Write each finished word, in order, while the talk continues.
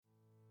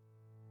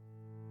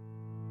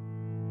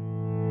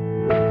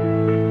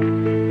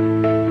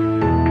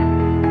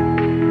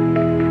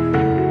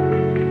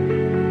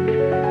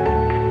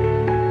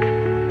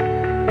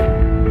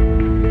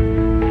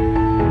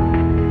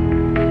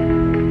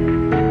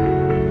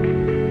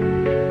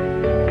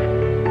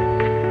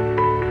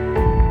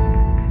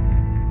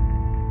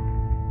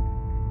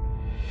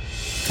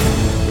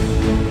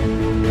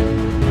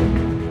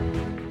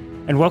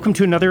welcome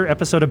to another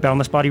episode of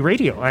Boundless Body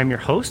Radio. I'm your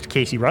host,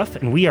 Casey Ruff,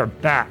 and we are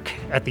back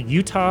at the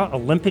Utah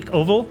Olympic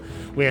Oval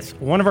with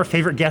one of our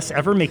favorite guests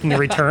ever making a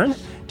return,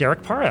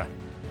 Derek Parra.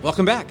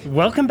 Welcome back.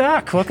 Welcome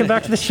back. Welcome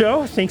back to the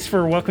show. Thanks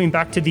for welcoming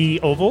back to the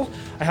Oval.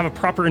 I have a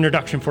proper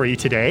introduction for you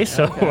today,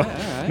 so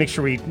right. Make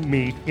sure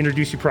we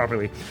introduce you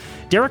properly.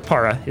 Derek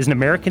Parra is an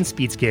American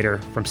speed skater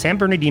from San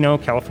Bernardino,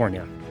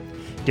 California.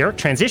 Derek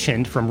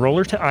transitioned from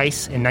roller to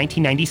ice in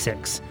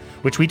 1996,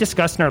 which we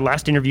discussed in our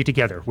last interview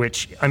together,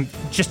 which I'm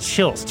just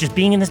chills. Just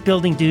being in this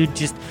building, dude,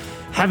 just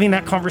having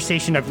that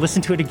conversation. I've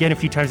listened to it again a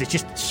few times. It's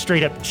just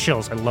straight up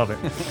chills. I love it.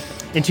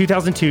 In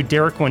 2002,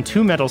 Derek won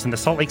 2 medals in the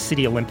Salt Lake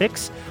City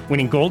Olympics,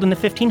 winning gold in the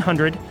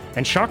 1500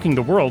 and shocking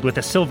the world with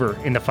a silver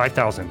in the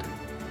 5000.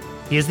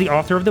 He is the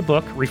author of the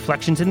book,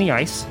 Reflections in the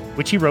Ice,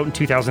 which he wrote in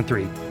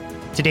 2003.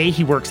 Today,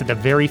 he works at the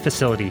very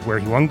facility where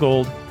he won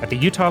gold at the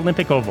Utah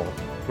Olympic Oval,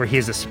 where he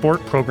is a sport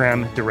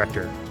program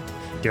director.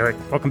 Derek,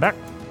 welcome back.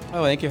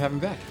 Oh, thank you for having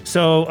me back.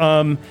 So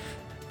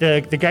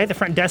the guy at the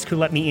front desk who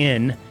let me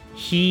in,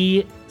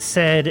 he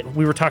said,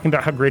 we were talking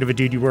about how great of a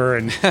dude you were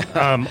and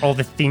all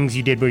the things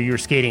you did while you were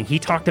skating. He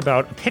talked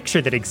about a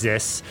picture that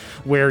exists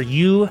where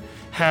you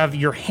have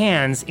your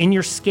hands in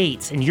your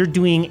skates and you're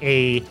doing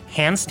a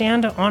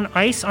handstand on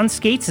ice on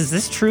skates. Is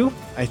this true?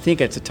 I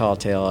think it's a tall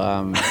tale.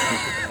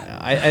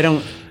 I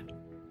don't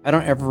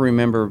ever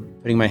remember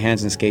putting my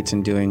hands in skates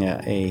and doing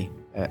a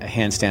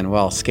handstand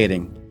while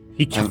skating.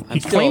 He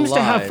claims to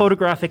have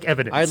photographic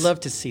evidence. I'd love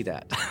to see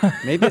that.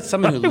 Maybe it's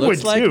someone who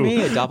looks like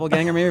me, a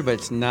doppelganger maybe, but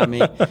it's not me.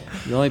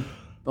 The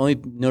only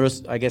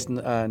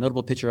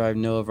notable picture I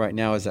know of right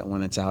now is that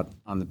one that's out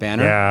on the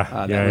banner.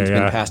 That one's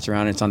been passed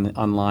around. It's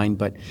online,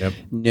 but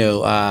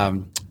no,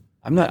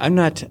 I'm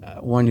not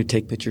one who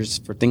take pictures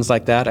for things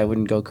like that. I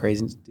wouldn't go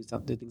crazy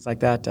and do things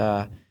like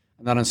that.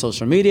 I'm not on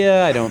social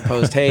media. I don't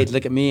post, hey,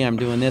 look at me, I'm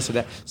doing this or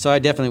that. So I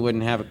definitely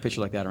wouldn't have a picture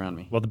like that around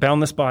me. Well, the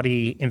Boundless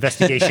Body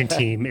investigation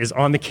team is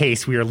on the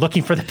case. We are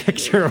looking for the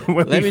picture when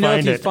we find it. Let me know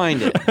if you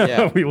find it.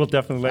 Yeah. We will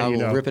definitely let you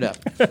know. I will rip it up.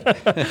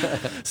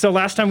 So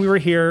last time we were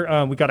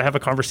here, we got to have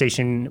a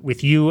conversation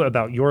with you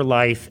about your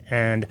life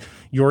and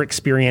your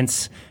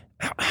experience,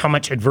 how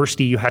much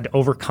adversity you had to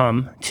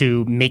overcome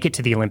to make it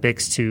to the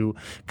Olympics, to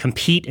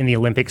compete in the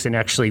Olympics and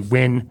actually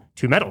win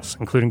 2 medals,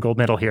 including gold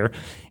medal here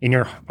on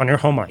your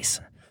home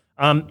ice.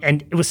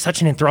 And it was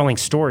such an enthralling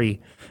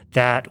story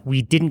that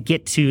we didn't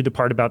get to the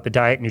part about the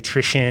diet,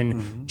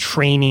 nutrition,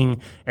 training.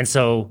 And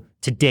so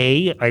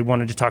today I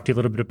wanted to talk to you a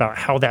little bit about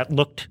how that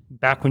looked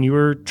back when you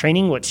were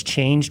training, what's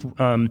changed,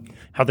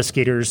 how the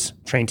skaters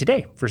train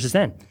today versus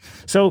then.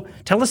 So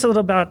tell us a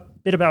little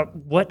bit about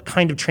what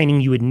kind of training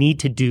you would need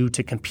to do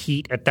to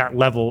compete at that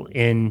level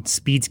in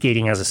speed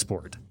skating as a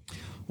sport.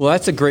 Well,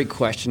 that's a great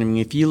question. I mean,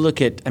 if you look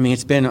at,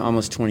 it's been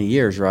almost 20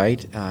 years,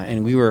 right?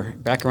 And we were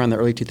back around the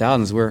early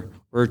 2000s,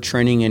 we're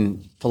training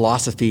in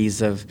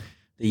philosophies of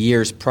the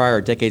years prior,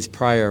 decades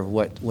prior, of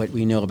what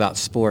we know about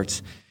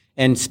sports.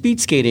 And speed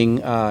skating,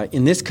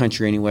 in this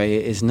country anyway,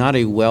 is not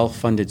a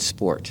well-funded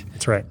sport.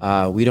 That's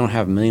right. We don't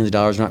have millions of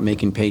dollars, we're not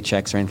making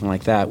paychecks or anything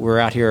like that. We're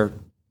out here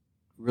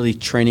really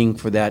training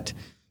for that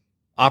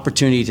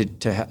opportunity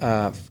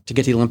to get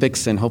to the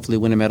Olympics and hopefully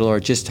win a medal or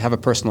just have a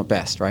personal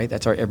best, right?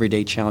 That's our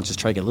everyday challenge, just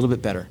try to get a little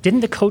bit better. Didn't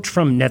the coach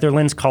from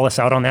Netherlands call us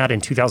out on that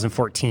in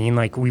 2014?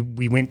 Like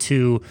we went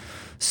to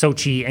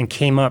Sochi and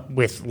came up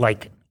with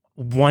like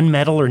 1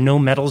 medal or no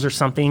medals or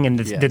something. And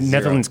the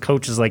Netherlands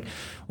coach is like,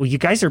 well, you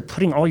guys are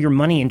putting all your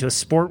money into a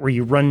sport where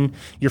you run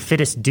your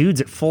fittest dudes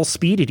at full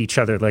speed at each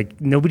other. Like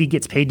nobody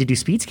gets paid to do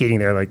speed skating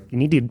there. Like you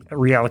need to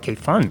reallocate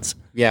funds.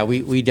 Yeah,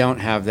 we don't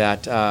have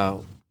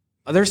that.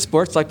 Other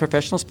sports like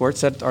professional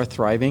sports that are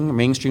thriving,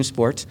 mainstream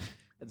sports,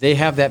 they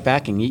have that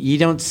backing. You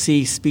don't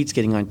see speed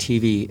skating on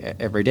TV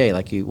every day.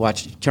 Like you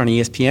turn on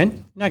ESPN,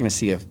 you're not going to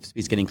see a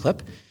speed skating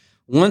clip.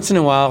 Once in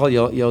a while,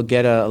 you'll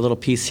get a little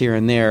piece here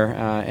and there.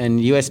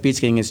 And U.S. speed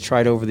skating has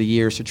tried over the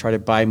years to try to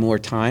buy more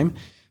time.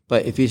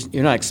 But if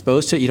you're not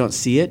exposed to it, you don't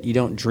see it, you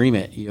don't dream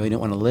it, you don't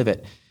want to live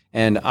it.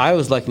 And I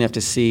was lucky enough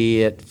to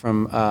see it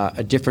from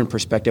a different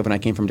perspective when I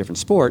came from a different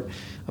sport.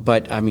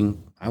 But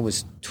I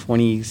was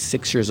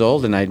 26 years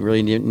old, and I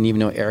really didn't even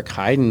know Eric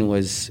Heiden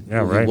was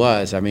who he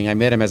was. I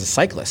met him as a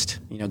cyclist.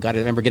 I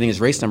remember getting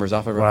his race numbers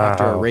after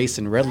a race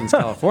in Redlands,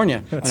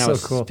 California, when I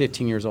was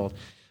 15 years old.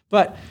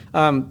 But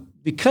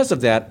because of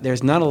that,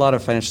 there's not a lot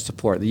of financial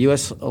support. The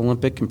U.S.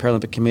 Olympic and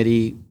Paralympic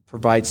Committee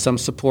provides some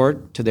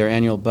support to their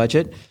annual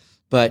budget,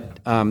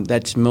 but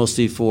that's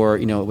mostly for,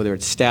 whether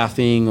it's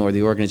staffing or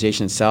the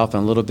organization itself,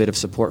 and a little bit of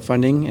support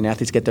funding. And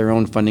athletes get their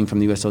own funding from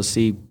the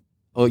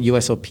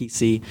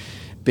USOPC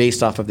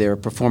based off of their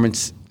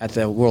performance at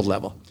the world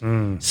level.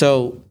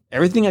 So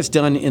everything that's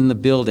done in the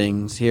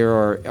buildings here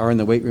or in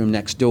the weight room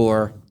next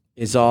door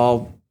is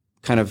all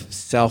kind of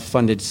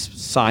self-funded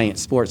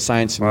sports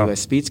science from U.S.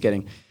 speed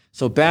skating.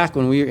 So back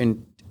when we were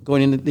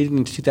leading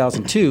into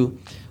 2002,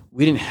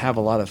 we didn't have a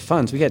lot of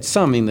funds. We had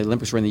some. The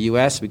Olympics were in the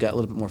U.S. We got a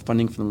little bit more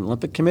funding from the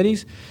Olympic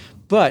committees,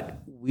 but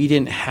we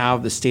didn't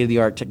have the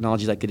state-of-the-art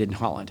technology like they did in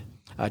Holland.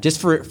 Just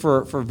for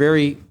a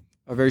very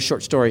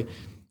short story,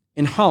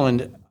 in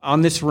Holland,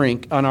 on this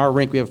rink, on our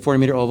rink, we have a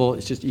 40-meter oval.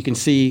 It's just, you can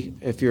see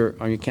if you're,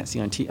 or you can't see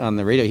on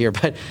the radio here,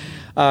 but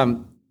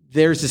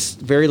there's this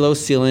very low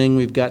ceiling.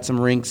 We've got some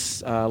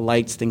rinks,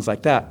 lights, things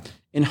like that.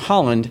 In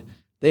Holland,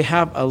 they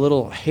have a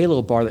little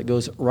halo bar that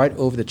goes right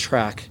over the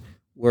track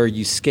where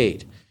you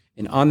skate.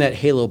 And on that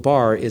halo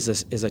bar is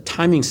a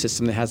timing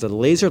system that has a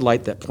laser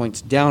light that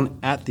points down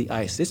at the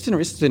ice.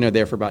 It's been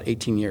there for about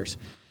 18 years.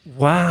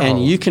 Wow.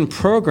 And you can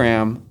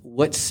program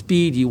what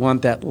speed you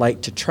want that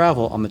light to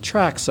travel on the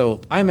track.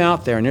 So I'm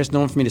out there and there's no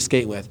one for me to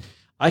skate with.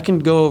 I can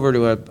go over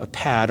to a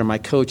pad or my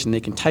coach and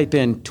they can type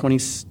in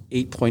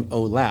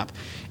 28.0 lap.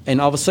 And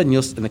all of a sudden,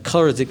 and the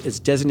color is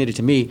designated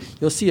to me,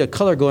 you'll see a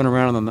color going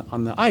around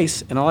on the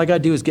ice, and all I got to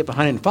do is get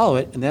behind it and follow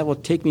it, and that will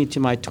take me to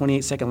my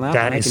 28-second lap,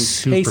 and I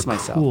can pace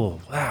myself.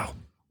 Cool. Wow.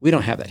 We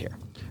don't have that here,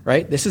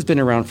 right? This has been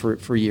around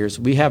for years.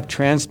 We have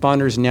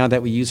transponders now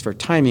that we use for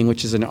timing,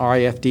 which is an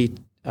RIFD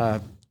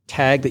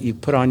tag that you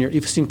put on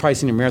you've probably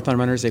seen your marathon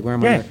runners, they wear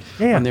them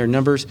on their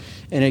numbers,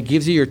 and it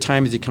gives you your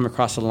time as you come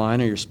across the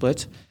line or your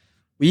splits.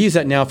 We use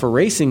that now for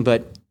racing,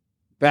 but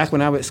back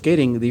when I was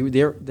skating,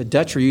 the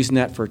Dutch were using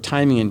that for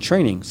timing and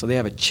training. So they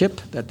have a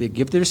chip that they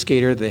give their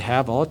skater. They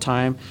have all the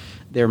time.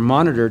 They're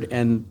monitored,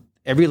 and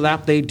every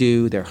lap they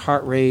do, their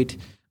heart rate,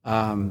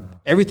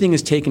 everything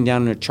is taken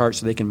down in a chart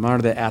so they can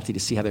monitor the athlete to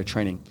see how they're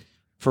training.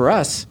 For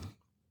us,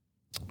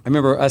 I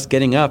remember us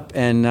getting up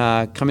and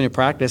coming to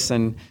practice,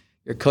 and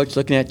your coach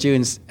looking at you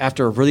and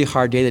after a really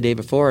hard day the day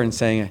before and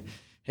saying,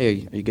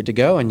 "Hey, are you good to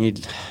go?" And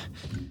you'd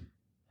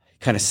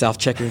kind of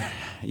self-check your,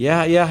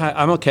 yeah,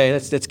 I'm okay.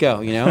 Let's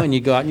go, and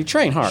you go out and you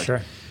train hard.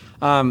 Sure.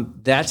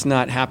 That's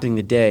not happening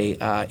today.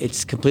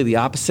 It's completely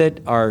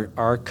opposite.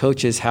 Our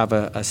coaches have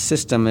a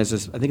system, I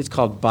think it's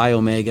called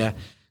Biomega,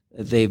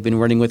 they've been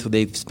running with.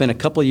 They've spent a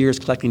couple of years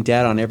collecting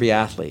data on every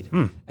athlete.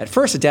 At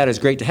first, the data is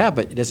great to have,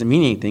 but it doesn't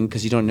mean anything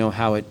because you don't know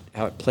how it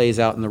plays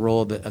out in the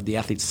role of the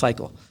athlete's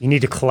cycle. You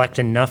need to collect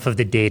enough of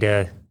the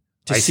data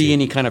to see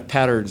any kind of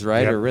patterns,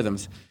 right, or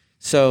rhythms.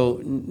 So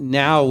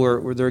now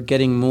they're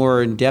getting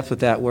more in depth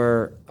with that.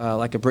 Where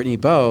like a Brittany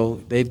Bowe,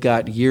 they've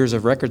got years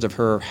of records of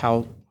her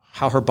how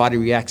her body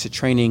reacts to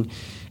training,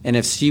 and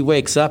if she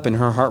wakes up and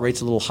her heart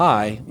rate's a little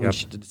high,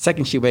 the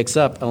second she wakes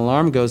up, an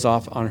alarm goes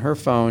off on her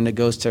phone that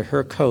goes to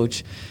her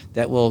coach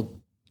that will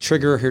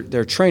trigger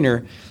their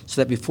trainer,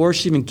 so that before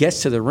she even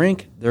gets to the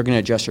rink, they're going to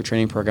adjust her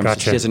training program so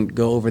she doesn't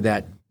go over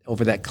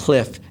that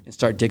cliff and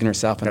start digging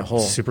herself in a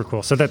hole. Super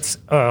cool. So that's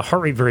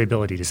heart rate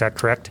variability. Is that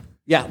correct?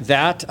 Yeah,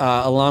 that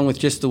along with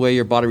just the way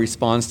your body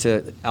responds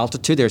to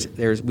altitude.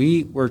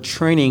 We were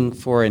training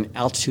for an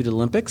altitude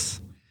Olympics.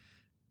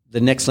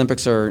 The next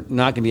Olympics are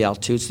not going to be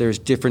altitude, so there's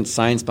different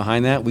science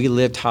behind that. We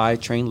lived high,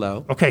 trained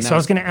low. Okay, so I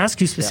was going to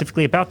ask you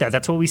specifically about that.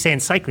 That's what we say in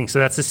cycling, so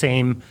that's the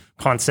same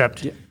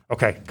concept. Yeah.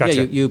 Okay,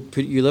 gotcha. Yeah,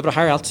 you live at a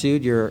higher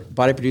altitude, your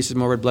body produces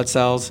more red blood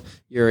cells,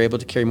 you're able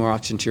to carry more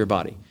oxygen to your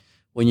body.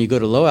 When you go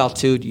to low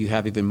altitude, you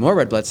have even more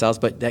red blood cells,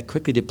 but that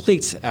quickly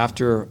depletes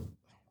after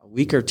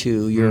week or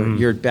two.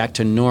 You're back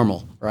to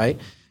normal, right?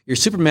 You're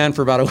Superman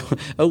for about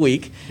a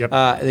week.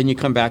 Then you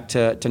come back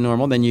to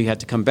normal. Then you have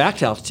to come back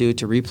to altitude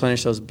to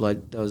replenish those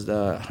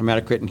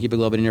hematocrit and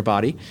hemoglobin in your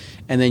body,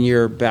 and then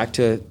you're back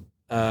to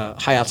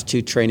high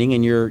altitude training,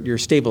 and you're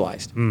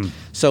stabilized.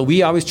 So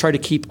we always try to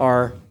keep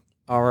our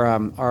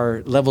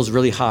levels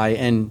really high.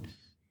 And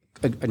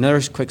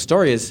another quick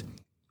story is,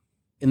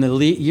 in the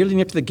year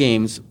leading up to the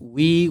games,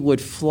 we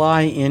would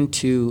fly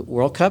into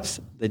World Cups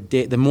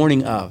the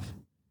morning of.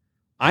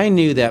 I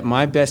knew that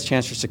my best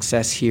chance for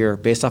success here,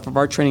 based off of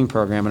our training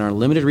program and our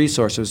limited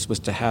resources, was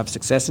to have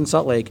success in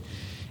Salt Lake,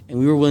 and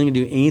we were willing to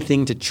do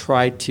anything to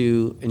try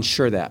to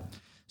ensure that.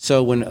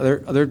 So when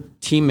other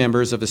team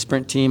members of the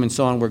sprint team and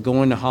so on were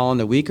going to Holland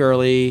a week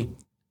early,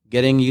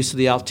 getting used to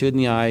the altitude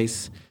and the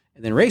ice,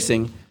 and then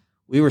racing,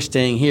 we were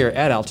staying here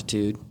at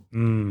altitude,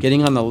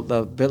 getting on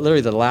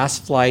literally the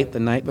last flight the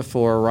night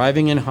before,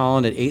 arriving in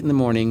Holland at 8 in the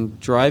morning,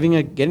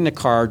 getting a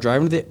car,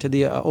 driving to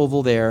the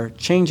oval there,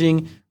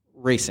 changing,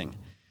 racing.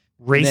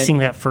 Racing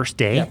that first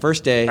day? Yeah,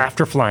 first day.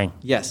 After flying?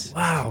 Yes.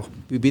 Wow.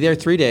 We'd be there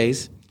 3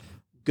 days,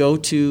 go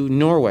to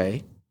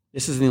Norway.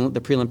 This is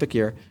the pre-Olympic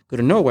year. Go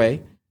to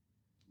Norway,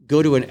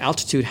 go to an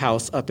altitude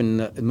house up in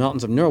the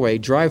mountains of Norway,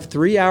 drive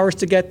 3 hours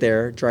to get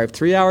there, drive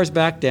 3 hours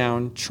back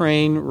down,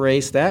 train,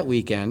 race that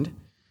weekend,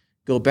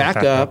 go back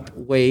up,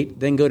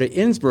 wait, then go to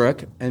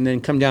Innsbruck, and then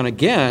come down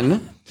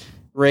again,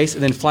 race,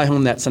 and then fly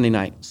home that Sunday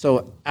night.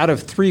 So out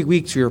of 3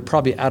 weeks, we were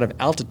probably out of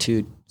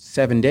altitude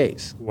 7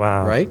 days.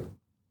 Wow. Right?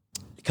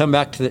 Come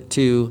back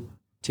to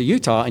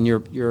Utah, and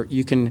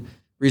you can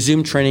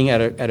resume training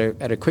in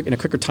a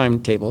quicker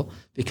timetable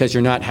because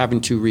you're not having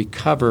to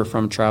recover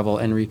from travel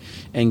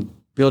and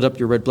build up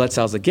your red blood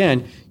cells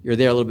again. You're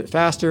there a little bit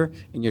faster,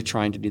 and you're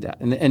trying to do that.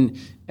 And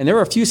there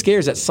were a few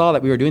skaters that saw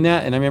that we were doing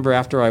that. And I remember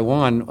after I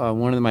won,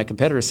 one of my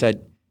competitors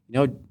said,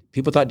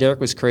 people thought Derek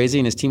was crazy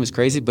and his team was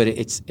crazy, but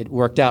it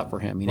worked out for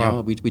him.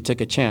 Wow. We took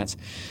a chance.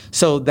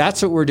 So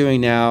that's what we're doing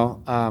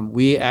now.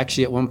 We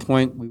actually at one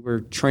point we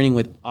were training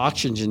with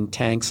oxygen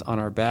tanks on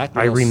our back.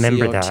 I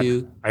remember CO2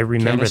 that. I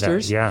remember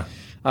canisters. that. Yeah.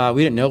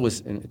 We didn't know it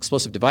was an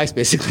explosive device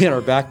basically on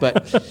our back,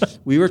 but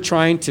we were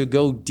trying to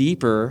go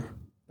deeper,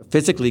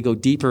 physically go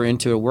deeper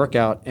into a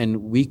workout,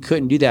 and we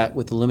couldn't do that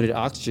with the limited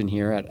oxygen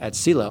here at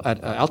sea level,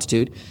 at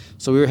altitude.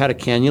 So we had a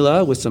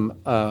cannula with some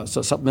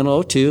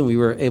supplemental O2, and we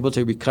were able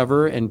to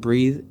recover and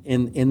breathe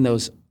in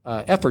those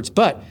efforts.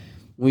 But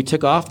when we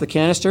took off the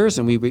canisters,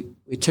 and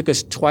it took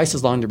us twice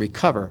as long to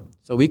recover.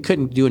 So we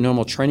couldn't do a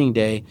normal training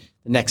day.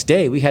 The next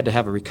day, we had to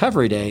have a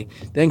recovery day,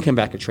 then come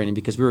back to training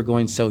because we were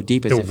going so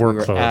deep as if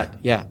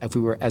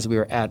we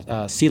were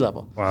at sea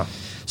level. Wow.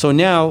 So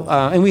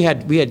now, and we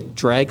had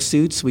drag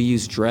suits. We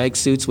used drag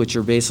suits, which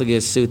are basically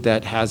a suit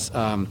that has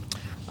a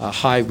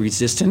high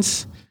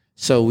resistance.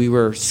 So we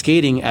were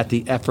skating at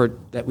the effort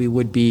that we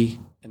would be,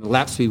 and the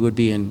lap speed would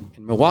be in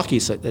Milwaukee,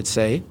 so let's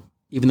say,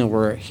 even though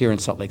we're here in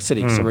Salt Lake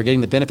City. So we're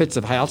getting the benefits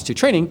of high altitude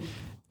training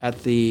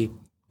at the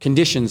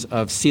conditions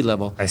of sea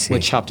level,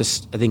 which helped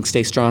us, I think,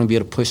 stay strong, be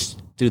able to push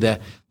through the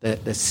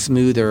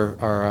smooth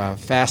or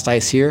fast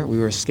ice here. We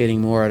were skating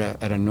more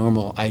at a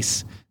normal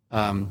ice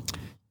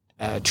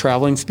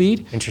traveling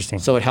speed. Interesting.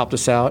 So it helped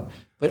us out.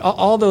 But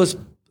all those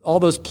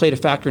played a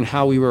factor in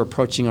how we were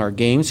approaching our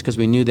games, because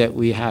we knew that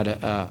we had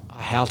a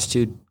high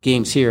altitude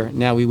games here.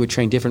 Now we would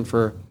train different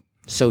for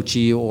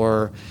Sochi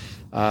or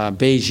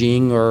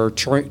Beijing or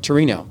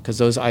Torino, because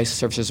those ice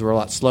surfaces were a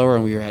lot slower,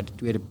 and we had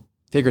to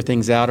figure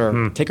things out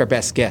or take our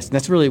best guess. And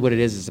that's really what it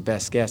is the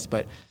best guess.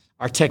 But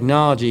our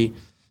technology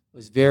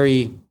was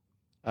very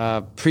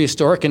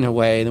prehistoric in a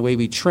way, in the way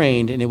we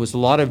trained, and it was a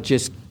lot of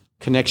just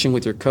connection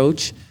with your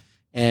coach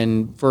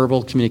and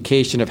verbal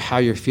communication of how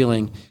you're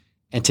feeling.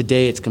 And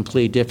today it's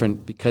completely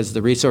different because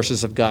the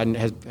resources have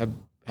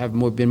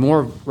been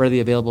more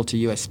readily available to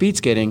U.S. speed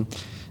skating.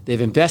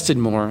 They've invested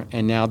more,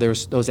 and now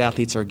those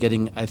athletes are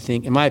getting, I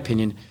think, in my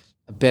opinion,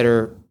 a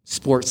better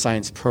sports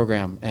science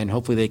program, and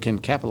hopefully they can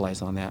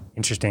capitalize on that.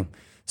 Interesting.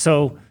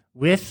 So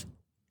with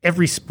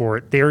every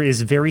sport, there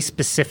is very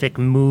specific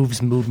moves,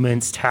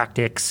 movements,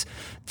 tactics,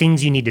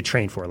 things you need to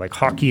train for. Like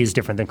hockey is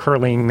different than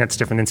curling, that's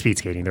different than speed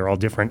skating. They're all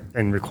different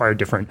and require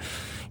different,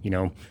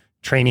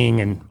 training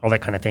and all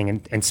that kind of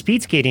thing. And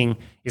speed skating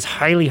is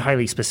highly,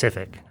 highly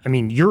specific. I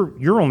mean,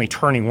 you're only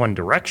turning one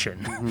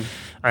direction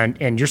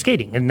and you're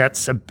skating, and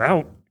that's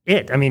about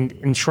it. I mean,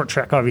 in short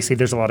track, obviously,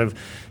 there's a lot of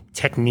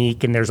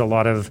technique, and there's a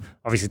lot of,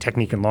 obviously,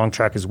 technique in long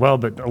track as well,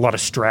 but a lot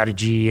of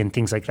strategy and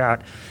things like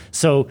that.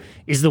 So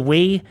is the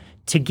way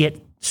to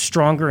get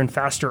stronger and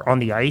faster on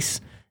the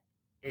ice,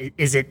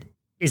 is it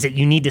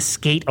you need to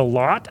skate a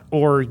lot,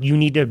 or you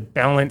need to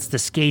balance the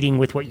skating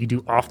with what you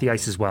do off the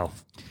ice as well?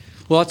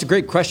 Well, it's a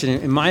great question.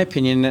 In my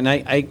opinion, and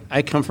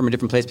I come from a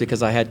different place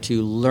because I had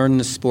to learn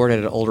the sport at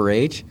an older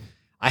age.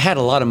 I had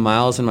a lot of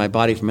miles in my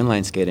body from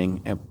inline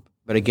skating,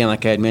 but again,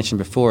 like I had mentioned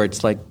before,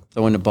 it's like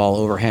throwing the ball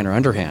overhand or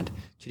underhand.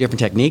 Two different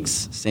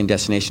techniques, same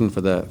destination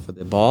for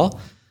the ball,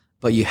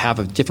 but you have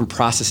a different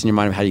process in your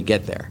mind of how you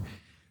get there.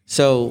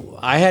 So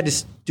I had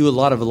to do a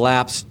lot of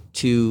laps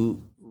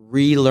to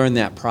relearn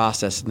that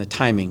process and the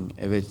timing.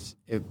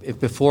 If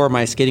before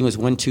my skating was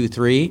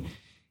 1-2-3,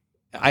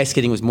 ice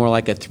skating was more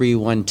like a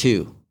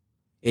 3-1-2.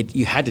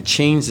 You had to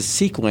change the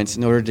sequence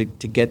in order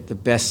to get the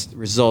best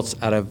results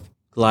out of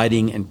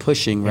gliding and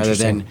pushing rather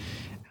than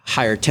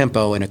higher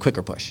tempo and a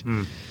quicker push.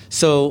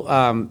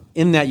 So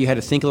in that, you had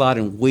to think a lot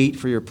and wait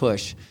for your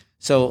push.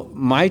 So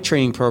my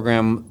training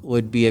program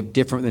would be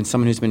different than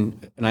someone who's been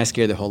an ice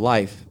skater their whole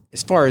life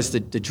as far as the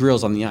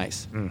drills on the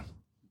ice.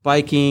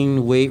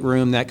 Biking, weight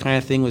room, that kind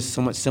of thing was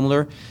somewhat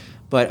similar.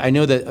 But I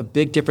know that a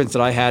big difference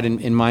that I had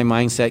in my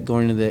mindset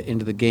going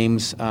into the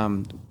games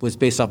was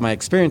based off my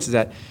experience, is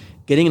that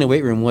getting in a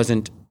weight room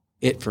wasn't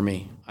it for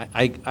me.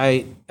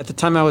 I at the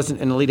time I was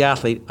an elite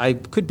athlete, I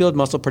could build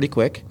muscle pretty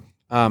quick,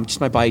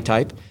 just my body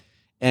type.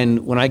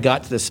 And when I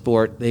got to the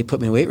sport, they put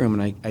me in a weight room,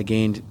 and I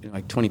gained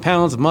like 20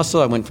 pounds of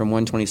muscle. I went from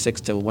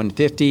 126 to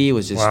 150. It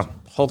was just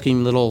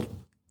hulking little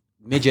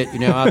midget,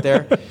 out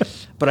there.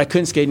 But I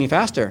couldn't skate any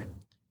faster.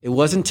 It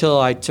wasn't until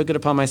I took it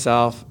upon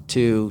myself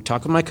to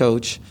talk with my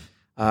coach,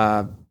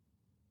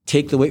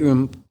 take the weight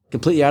room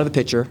completely out of the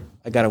picture.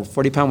 I got a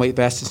 40-pound weight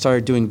vest and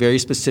started doing very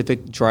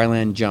specific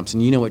dryland jumps.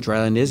 And you know what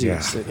dryland is? Yeah.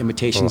 It's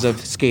imitations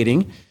of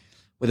skating.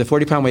 With a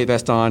 40-pound weight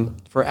vest on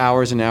for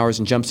hours and hours,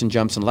 and jumps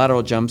and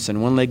lateral jumps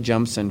and one-leg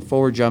jumps and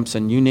forward jumps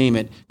and you name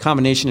it,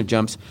 combination of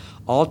jumps,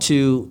 all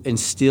to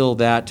instill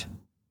that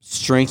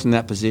strength in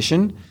that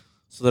position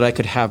so that I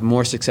could have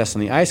more success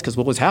on the ice. Because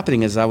what was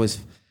happening is I was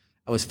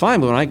fine,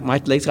 but when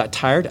my legs got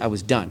tired, I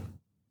was done.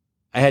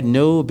 I had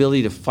no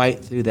ability to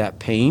fight through that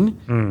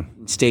pain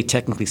and stay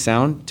technically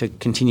sound to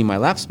continue my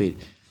lap speed.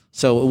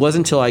 So it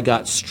wasn't until I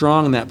got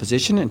strong in that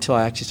position until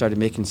I actually started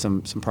making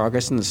some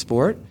progress in the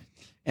sport.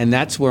 And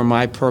that's where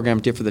my program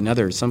differed than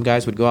others. Some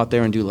guys would go out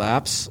there and do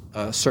laps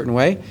a certain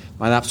way.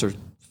 My laps are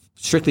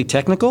strictly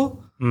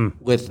technical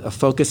with a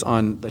focus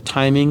on the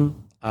timing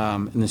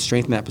and the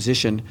strength in that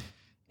position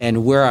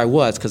and where I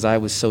was, because I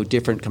was so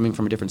different coming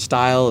from a different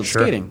style of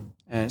skating.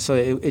 And so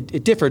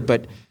it differed,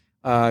 but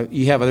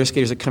you have other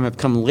skaters that have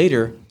come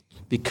later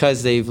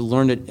because they've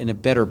learned it in a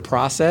better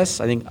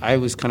process. I think I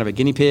was kind of a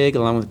guinea pig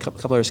along with a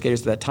couple other skaters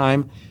at that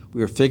time.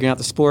 We were figuring out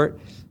the sport.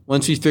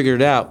 Once we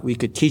figured it out, we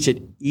could teach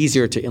it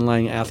easier to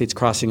inline athletes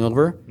crossing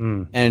over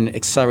and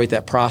accelerate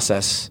that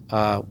process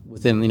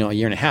within a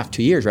year and a half,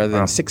 2 years, rather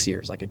than 6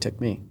 years like it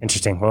took me.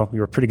 Interesting. Well, you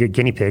were a pretty good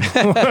guinea pig.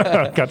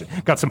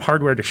 got some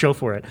hardware to show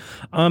for it.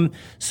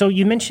 So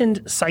you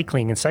mentioned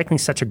cycling, and cycling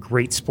is such a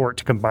great sport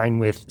to combine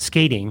with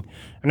skating.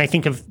 And I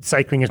think of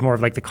cycling as more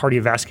of like the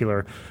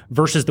cardiovascular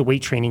versus the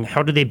weight training.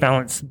 How do they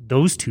balance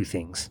those two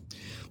things?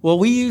 Well,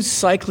 we use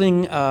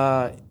cycling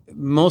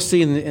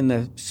mostly in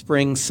the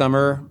spring,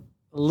 summer,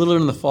 a little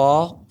in the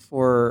fall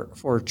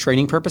for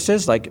training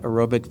purposes like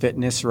aerobic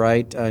fitness,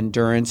 right?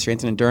 Endurance,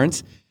 strength and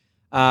endurance.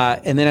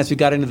 And then as we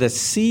got into the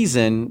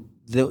season,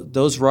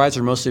 those rides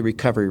are mostly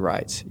recovery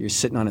rides. You're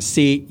sitting on a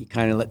seat, you're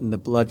kind of letting the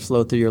blood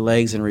flow through your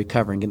legs and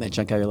recovering, getting that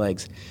junk out of your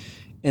legs.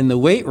 In the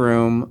weight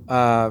room,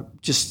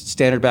 just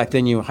standard back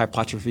then,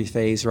 hypertrophy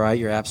phase, right?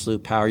 Your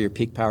absolute power, your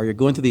peak power. You're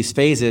going through these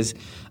phases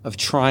of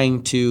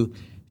trying to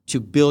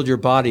build your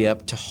body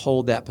up to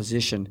hold that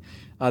position.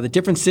 The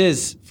difference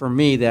is, for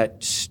me,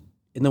 that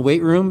in the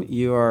weight room,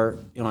 you're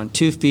on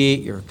 2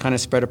 feet, you're kind of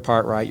spread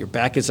apart, right? Your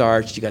back is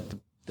arched, you got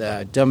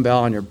the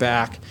dumbbell on your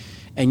back,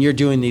 and you're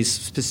doing these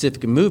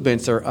specific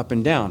movements that are up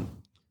and down.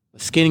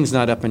 Skating's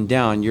not up and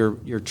down.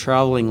 You're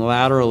traveling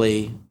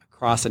laterally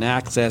across an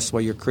axis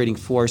where you're creating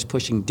force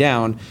pushing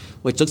down,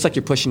 which looks like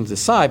you're pushing to the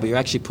side, but you're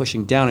actually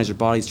pushing down as your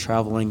body's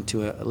traveling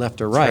to a left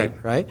or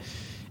right?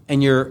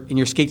 And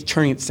your skate's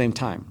turning at the same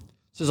time.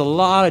 So there's a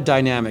lot of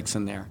dynamics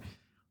in there.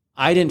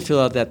 I didn't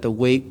feel that the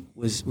weight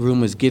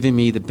room was giving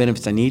me the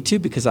benefits I needed to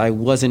because I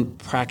wasn't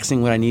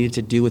practicing what I needed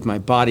to do with my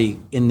body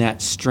in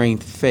that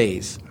strength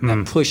phase,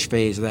 that push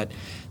phase,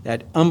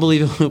 that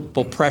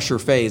unbelievable pressure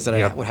phase that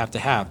I would have to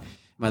have.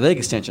 My leg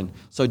extension.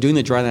 So doing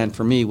the dry land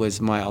for me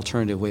was my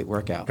alternative weight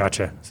workout.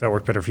 Gotcha. So that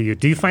worked better for you.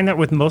 Do you find that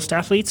with most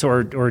athletes,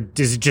 or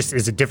is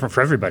it different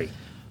for everybody?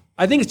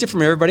 I think it's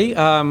different for everybody.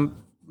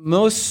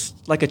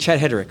 Most, like a Chad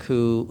Hedrick,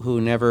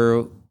 who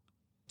never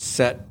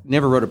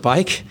rode a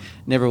bike,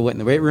 never went in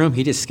the weight room.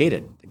 He just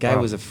skated. The guy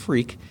was a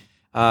freak,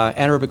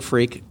 anaerobic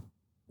freak.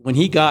 When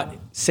he got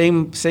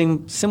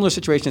similar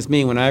situation as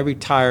me, when I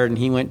retired and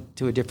he went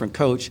to a different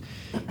coach,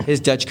 his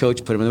Dutch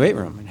coach put him in the weight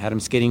room and had him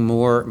skating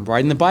more,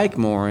 riding the bike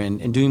more,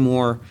 and doing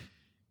more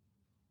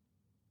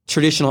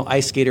traditional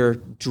ice skater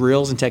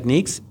drills and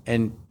techniques.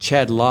 And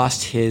Chad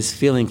lost his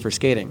feeling for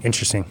skating.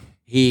 Interesting.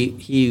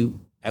 He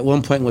at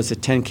one point was a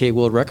 10K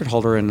world record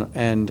holder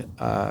and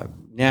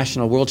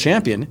national world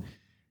champion.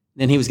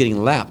 Then he was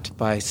getting lapped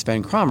by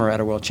Sven Kramer at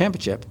a world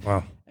championship.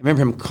 Wow. I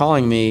remember him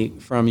calling me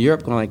from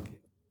Europe going like,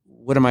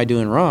 what am I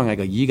doing wrong? I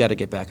go, you got to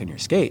get back on your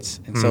skates.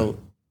 And so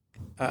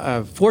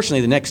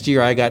fortunately, the next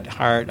year I got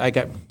hired. I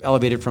got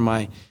elevated from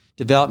my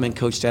development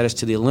coach status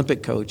to the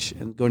Olympic coach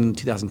and going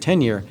into the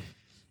 2010 year.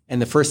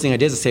 And the first thing I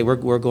did is say,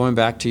 we're going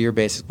back to your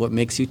basics. What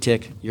makes you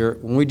tick?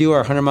 When we do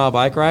our 100-mile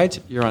bike rides,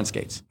 you're on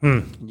skates.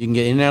 You can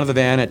get in and out of the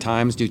van at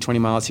times, do 20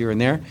 miles here and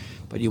there,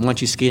 but you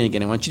want you skating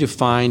again. I want you to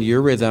find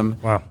your rhythm,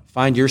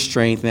 find your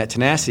strength, and that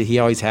tenacity he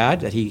always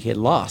had that he had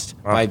lost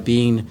by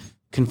being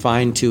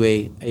confined to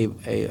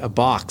a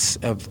box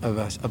of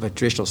a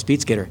traditional speed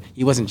skater.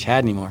 He wasn't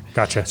Chad anymore.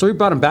 Gotcha. So we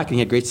brought him back, and he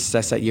had great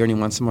success that year, and he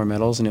won some more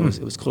medals, and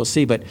it was cool to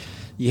see. But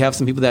you have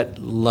some people that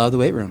love the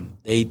weight room.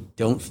 They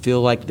don't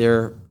feel like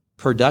they're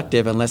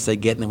productive unless they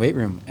get in the weight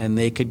room, and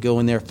they could go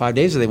in there 5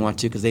 days if they want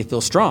to because they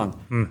feel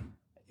strong.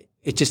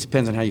 It just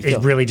depends on how you feel.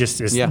 It really just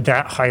is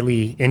that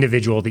highly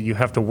individual that you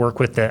have to work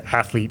with the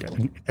athlete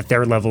at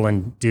their level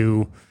and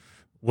do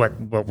what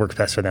works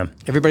best for them.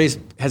 Everybody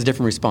has a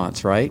different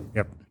response, right?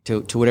 Yep.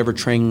 To whatever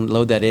training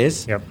load that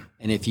is. Yep.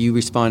 And if you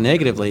respond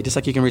negatively, just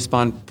like you can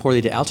respond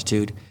poorly to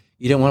altitude,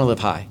 you don't want to live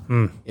high.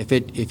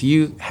 If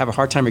you have a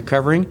hard time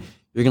recovering,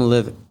 you're going to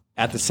live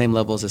at the same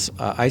level as this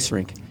ice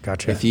rink.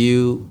 Gotcha. If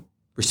you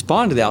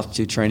respond to the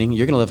altitude training,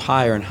 you're going to live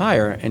higher and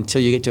higher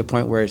until you get to a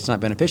point where it's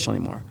not beneficial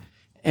anymore.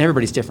 And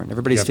everybody's different.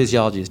 Everybody's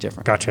physiology is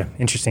different. Gotcha.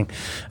 Interesting.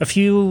 A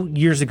few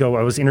years ago,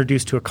 I was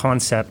introduced to a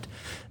concept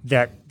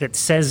that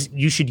says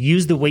you should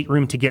use the weight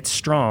room to get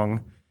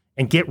strong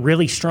and get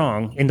really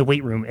strong in the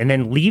weight room and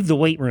then leave the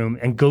weight room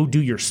and go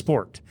do your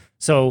sport.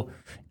 So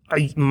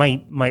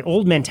my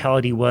old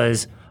mentality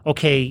was,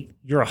 okay,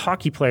 you're a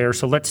hockey player,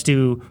 so let's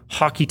do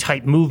hockey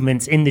type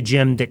movements in the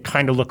gym that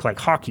kind of look like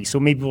hockey. So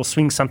maybe we'll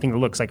swing something that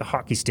looks like a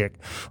hockey stick,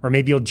 or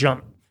maybe you'll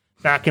jump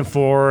back and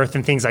forth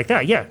and things like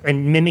that. Yeah.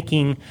 And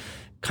mimicking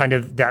kind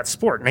of that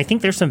sport. And I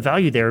think there's some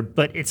value there,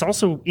 but it's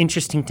also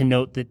interesting to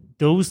note that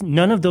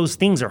none of those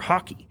things are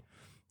hockey.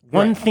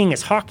 One thing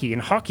is hockey,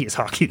 and hockey is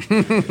hockey.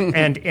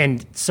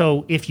 and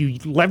so if you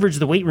leverage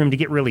the weight room to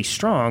get really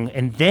strong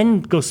and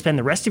then go spend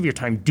the rest of your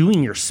time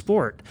doing your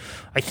sport,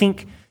 I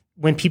think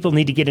when people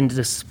need to get into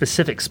the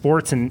specific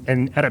sports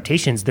and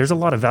adaptations, there's a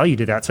lot of value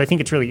to that. So I think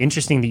it's really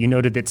interesting that you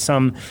noted that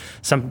some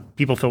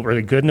people felt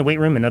really good in the weight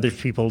room, and other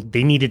people,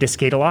 they needed to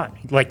skate a lot.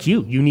 Like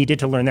you needed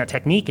to learn that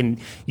technique, and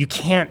you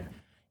can't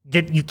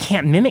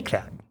mimic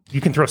that.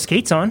 You can throw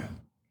skates on.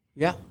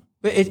 Yeah.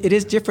 But it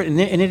is different,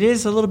 and it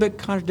is a little bit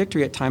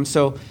contradictory at times.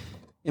 So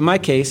in my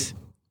case,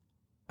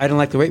 I don't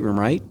like the weight room,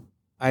 right?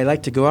 I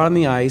like to go out on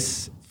the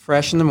ice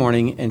fresh in the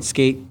morning and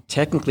skate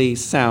technically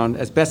sound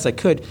as best I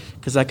could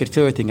because I could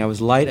feel everything. I was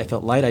light. I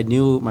felt light. I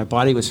knew my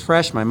body was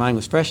fresh. My mind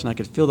was fresh, and I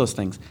could feel those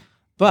things.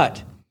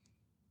 But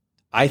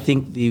I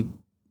think the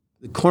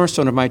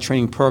cornerstone of my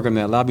training program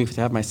that allowed me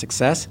to have my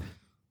success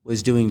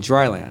was doing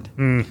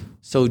dryland.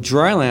 So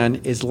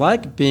dryland is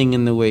like being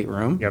in the weight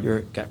room. Yep.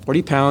 You've got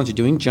 40 pounds, you're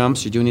doing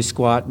jumps, you're doing these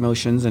squat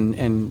motions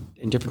and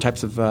different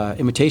types of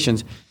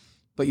imitations,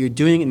 but you're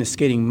doing it in the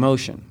skating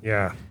motion.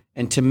 Yeah.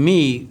 And to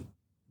me,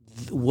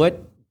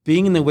 what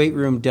being in the weight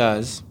room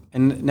does,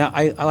 and now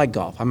I like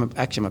golf. I'm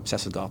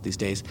obsessed with golf these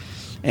days.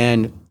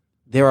 And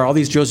there are all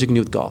these drills you can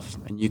do with golf.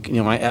 And you can,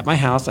 at my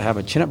house, I have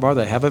a chin-up bar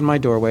that I have in my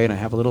doorway, and I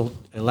have a little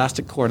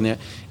elastic cord in there.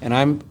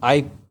 And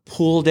I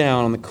pull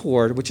down on the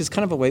cord, which is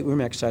kind of a weight room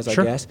exercise, I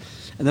guess.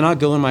 And then I'll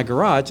go in my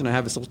garage, and I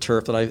have this little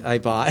turf that I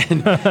bought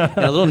and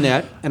a little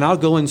net, and I'll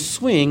go and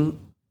swing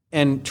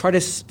and try to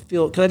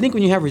feel, because I think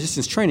when you have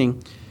resistance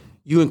training,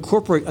 you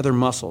incorporate other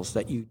muscles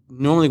that you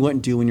normally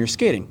wouldn't do when you're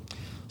skating.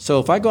 So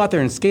if I go out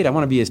there and skate, I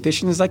want to be as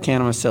efficient as I can.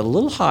 I'm going to set a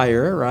little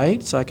higher,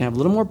 right? So I can have a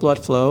little more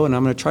blood flow, and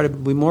I'm going to try to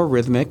be more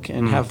rhythmic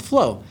and have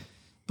flow.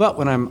 But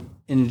when I'm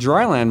in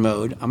dryland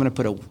mode, I'm going to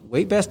put a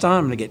weight vest on,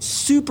 I'm going to get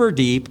super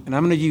deep, and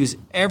I'm going to use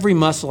every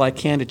muscle I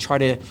can to try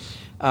to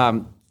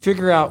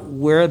figure out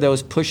where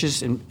those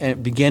pushes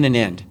and begin and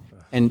end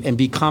and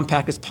be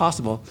compact as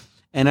possible.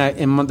 And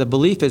the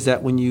belief is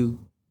that when you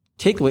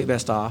take the weight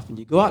vest off and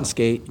you go out and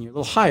skate and you're a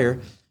little higher,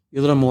 you're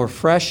a little more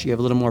fresh, you have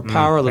a little more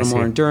power, a little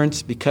more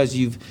endurance because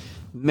you've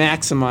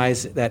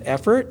maximized that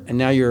effort, and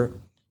now you're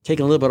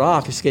taking a little bit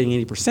off, you're skating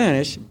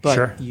 80%-ish,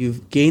 but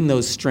you've gained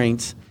those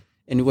strengths.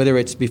 And whether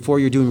it's before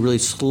you're doing really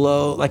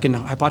slow, like in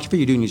hypertrophy,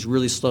 you're doing these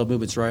really slow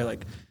movements, right?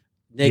 Like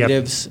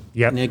negatives,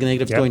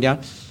 negatives going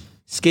down.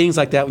 Skating's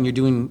like that when you're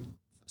doing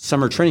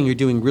summer training, you're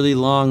doing really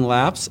long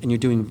laps and you're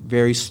doing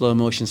very slow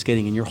motion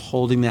skating and you're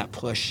holding that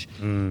push,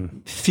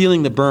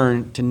 feeling the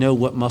burn to know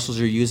what muscles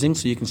you're using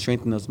so you can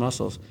strengthen those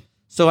muscles.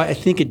 So I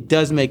think it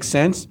does make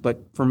sense,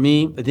 but for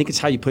me, I think it's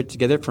how you put it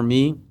together. For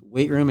me,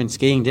 weight room and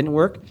skating didn't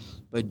work,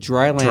 but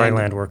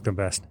dryland worked the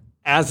best.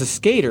 As a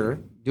skater,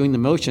 doing the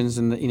motions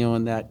and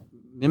and that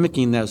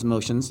mimicking those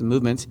motions and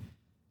movements,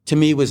 to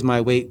me was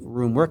my weight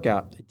room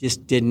workout. It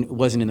just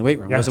wasn't in the weight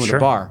room. It wasn't with a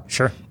bar.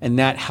 And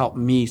that helped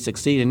me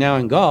succeed. And now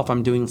in golf,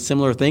 I'm doing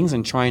similar things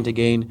and trying to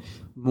gain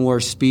more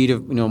speed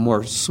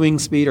more swing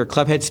speed or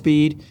club head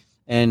speed.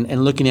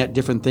 And looking at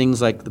different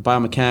things like the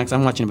biomechanics.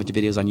 I'm watching a bunch of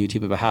videos on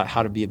YouTube about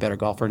how to be a better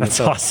golfer. And that's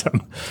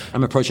awesome.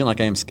 I'm approaching it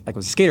like I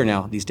was a skater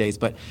now these days.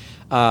 But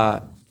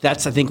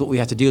that's, I think, what we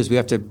have to do is we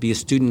have to be a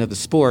student of the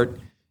sport,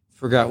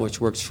 figure out which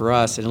works for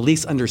us, and at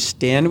least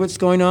understand what's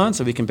going on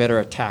so we can better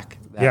attack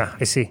that. Yeah,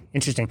 I see.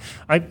 Interesting.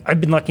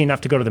 I've been lucky enough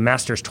to go to the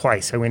Masters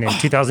twice. I went in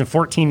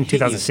 2014 and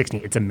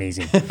 2016. It's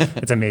amazing.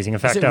 It's amazing. In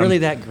fact, is it really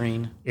that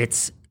green?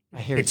 I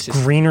hear it's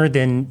greener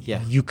than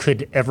you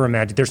could ever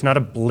imagine. There's not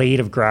a blade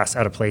of grass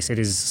out of place. It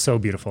is so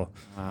beautiful.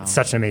 Wow. It's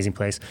such an amazing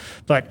place.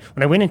 But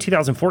when I went in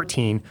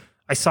 2014,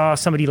 I saw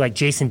somebody like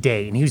Jason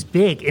Day, and he was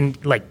big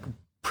and like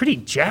pretty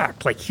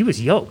jacked, like he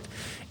was yoked.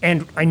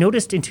 And I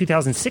noticed in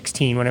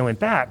 2016 when I went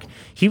back,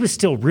 he was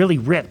still really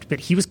ripped, but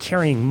he was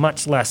carrying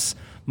much less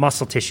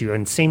muscle tissue.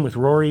 And same with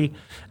Rory,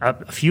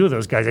 a few of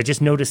those guys. I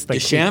just noticed like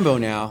DeChambeau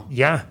now.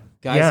 Yeah.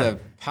 Guy's a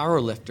power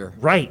lifter.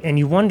 Right. And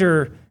you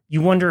wonder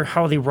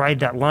how they ride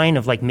that line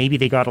of like maybe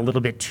they got a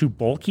little bit too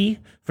bulky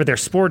for their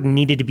sport and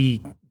needed to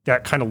be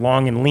that kind of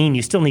long and lean.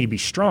 You still need to be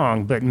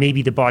strong, but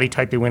maybe the body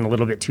type they went a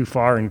little bit too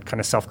far and kind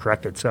of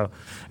self-corrected. So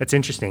it's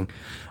interesting.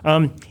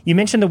 You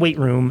mentioned the weight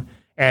room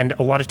and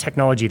a lot of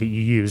technology that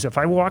you use. If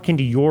I walk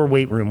into your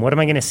weight room, what am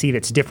I going to see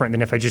that's different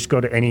than if I just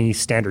go to any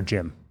standard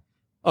gym?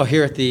 Oh,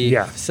 here at the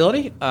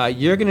facility,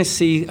 you're going to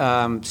see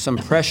some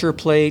pressure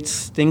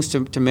plates, things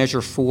to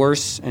measure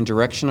force and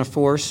direction of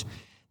force.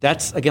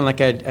 That's, again,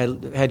 like I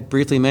had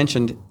briefly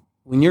mentioned,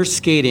 when you're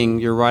skating,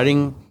 you're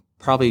riding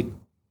probably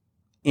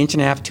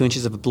 1.5 to 2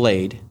 inches of a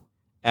blade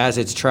as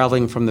it's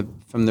traveling from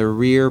the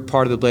rear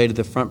part of the blade to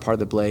the front part of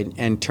the blade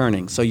and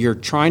turning. So you're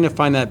trying to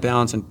find that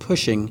balance and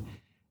pushing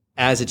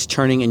as it's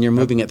turning and you're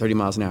moving at 30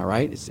 miles an hour,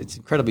 right? It's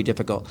incredibly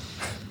difficult.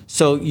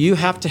 So you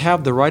have to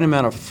have the right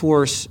amount of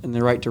force in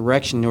the right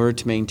direction in order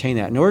to maintain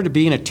that. In order to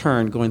be in a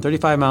turn going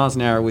 35 miles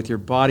an hour with your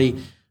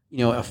body,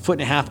 1.5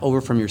 feet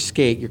over from your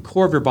skate, your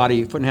core of your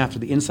body 1.5 feet to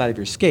the inside of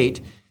your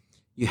skate,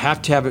 you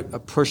have to have a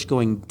push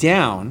going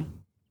down,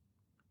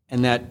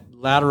 and that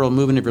lateral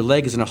movement of your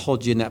leg is going to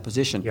hold you in that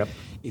position. Yep.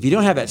 If you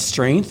don't have that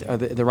strength or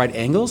the right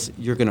angles,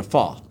 you're going to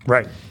fall.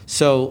 Right.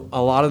 So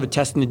a lot of the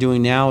testing they're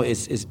doing now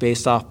is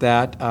based off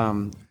that.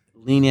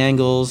 Lean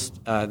angles,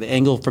 the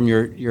angle from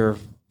your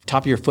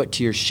top of your foot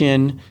to your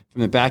shin,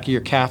 from the back of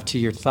your calf to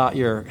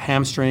your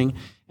hamstring,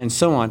 and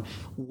so on.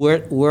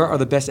 Where are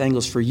the best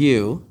angles for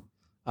you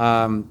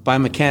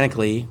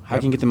biomechanically? How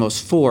can you get the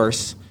most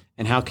force,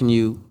 and how can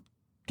you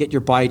get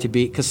your body to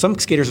be, because some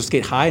skaters will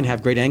skate high and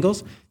have great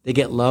angles. They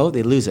get low,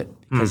 they lose it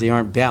because they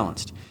aren't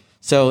balanced.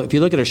 So if you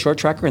look at a short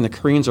tracker, and the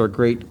Koreans are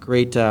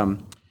great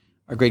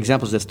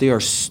examples of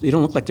this. They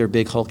don't look like they're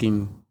big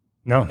hulking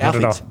No, not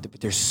athletes, at all. but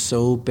they're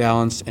so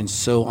balanced and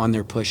so on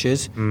their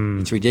pushes.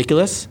 It's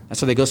ridiculous.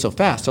 That's why they go so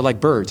fast. They're like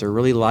birds. They're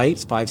really light,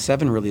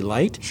 5'7", really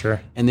light.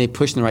 Sure. And they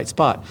push in the right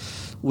spot.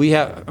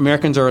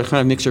 Americans are a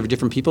kind of mixture of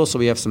different people, so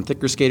we have some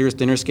thicker skaters,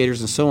 thinner skaters,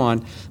 and so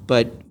on.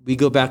 But we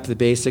go back to the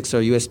basics. So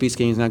U.S. speed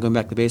skating is now going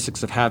back to the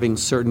basics of having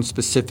certain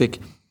specific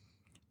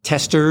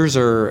testers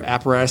or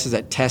apparatuses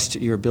that test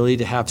your ability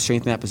to have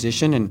strength in that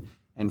position.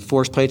 And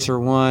force plates are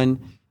one.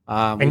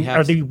 And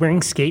are they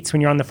wearing skates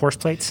when you're on the force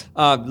plates?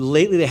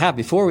 Lately they have.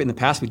 Before, in the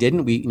past, we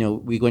didn't.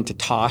 We went to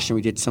Tosh and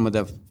we did some of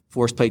the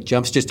force plate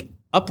jumps just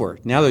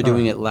upward. Now they're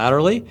doing it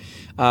laterally,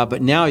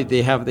 but now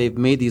they've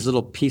made these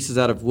little pieces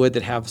out of wood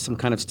that have some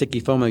kind of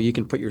sticky foam that you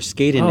can put your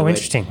skate into. Oh,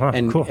 interesting. Wow,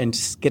 and cool. and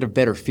just get a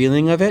better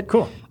feeling of it.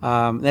 Cool.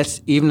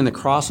 That's even in the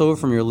crossover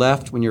from your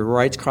left. When your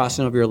right's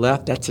crossing over your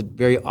left, that's a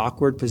very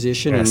awkward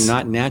position and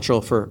not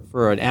natural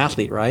for an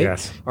athlete, right?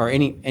 Yes. Or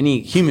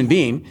any human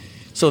being.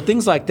 So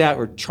things like that,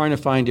 we're trying to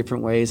find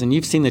different ways. And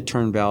you've seen the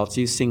turn belts,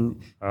 you've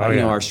seen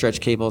our stretch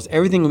cables,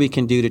 everything we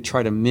can do to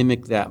try to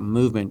mimic that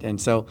movement.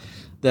 And so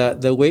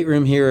the weight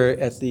room here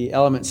at the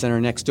Element Center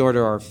next door to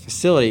our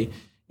facility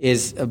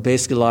is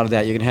basically a lot of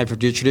that. You're going to have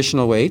your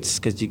traditional weights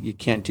because you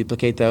can't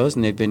duplicate those,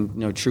 and they've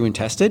been true and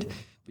tested.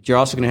 But you're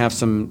also going to have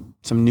some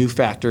new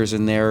factors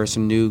in there,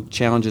 some new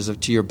challenges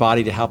to your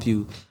body to help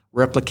you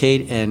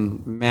replicate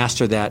and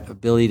master that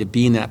ability to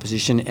be in that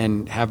position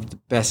and have the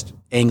best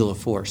angle of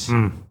force.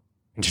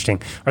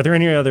 Interesting. Are there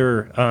any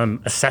other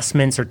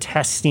assessments or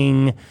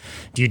testing?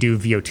 Do you do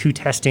VO2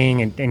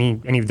 testing and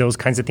any of those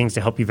kinds of things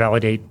to help you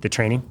validate the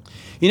training?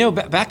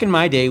 Back in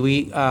my day,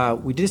 we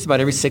did this about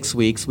every 6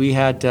 weeks. We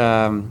had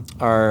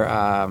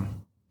our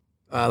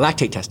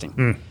lactate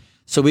testing.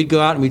 So we'd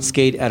go out and we'd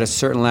skate at a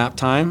certain lap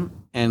time,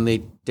 and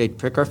they'd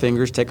prick our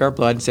fingers, take our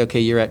blood, and say, okay,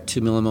 you're at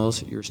 2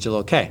 millimoles, you're still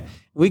okay.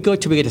 We'd go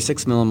till we get to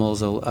 6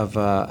 millimoles of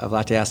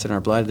lactic acid in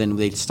our blood, then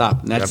they'd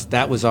stop. And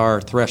that was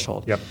our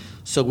threshold. Yep.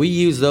 So we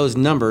use those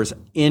numbers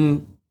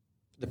in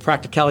the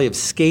practicality of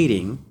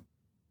skating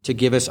to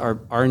give us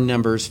our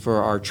numbers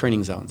for our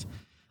training zones.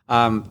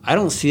 I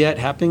don't see that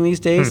happening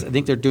these days. I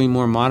think they're doing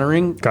more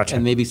monitoring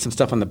and maybe some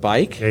stuff on the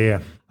bike.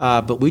 Yeah.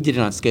 But we did it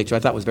on skate, so I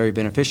thought was very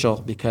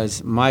beneficial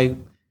because my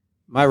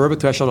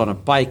aerobic threshold on a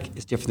bike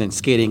is different than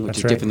skating, which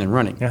is different than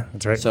running. Yeah,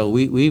 that's right. So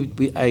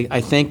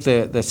I thank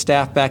the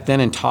staff back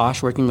then and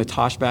Tosh, working with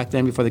Tosh back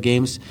then before the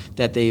games,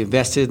 that they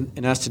invested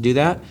in us to do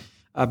that.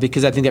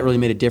 Because I think that really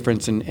made a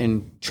difference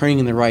in training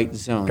in the right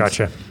zones.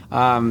 Gotcha.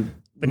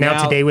 But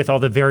now today, with all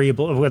the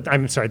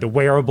the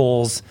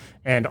wearables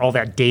and all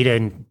that data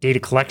and data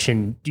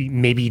collection,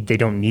 maybe they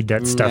don't need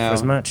that stuff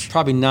as much.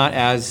 Probably not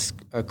as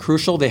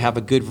crucial. They have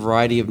a good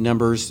variety of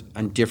numbers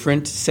on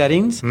different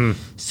settings,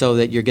 so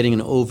that you're getting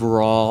an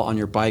overall on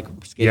your bike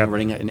skating,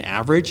 running an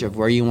average of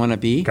where you want to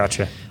be.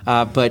 Gotcha.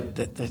 But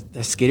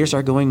the skaters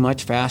are going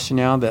much faster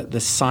now. The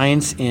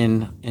science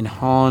in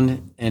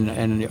Holland and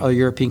other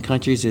European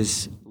countries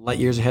is light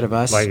years ahead of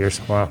us. Light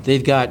years. Wow.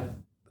 They've got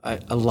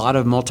a lot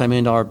of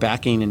multi-million-dollar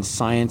backing in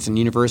science and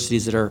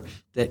universities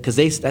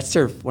because that's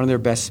one of their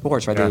best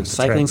sports, right? They're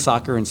cycling,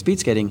 soccer, and speed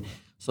skating.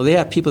 So they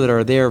have people that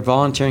are there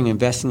volunteering,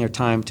 investing their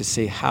time to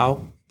say,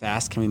 how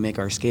fast can we make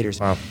our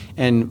skaters? Wow.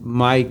 And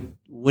my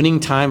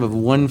winning time of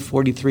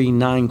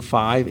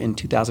 1:43.95 in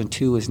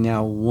 2002 is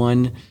now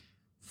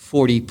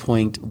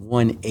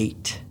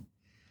 1:40.18.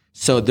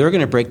 So they're going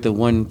to break the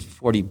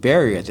 140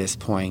 barrier at this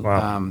point.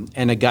 Wow.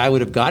 And a guy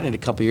would have gotten it a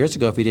couple of years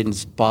ago if he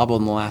didn't bobble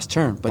in the last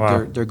turn.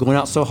 But they're going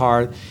out so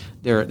hard.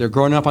 They're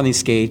growing up on these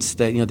skates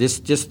that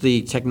just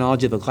the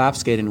technology of the clap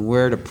skate and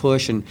where to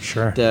push and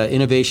the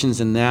innovations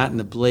in that and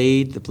the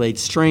blade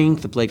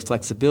strength, the blade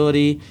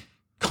flexibility,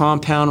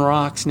 compound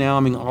rocks now.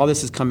 I mean, all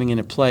this is coming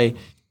into play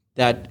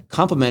that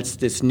complements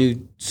this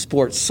new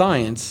sports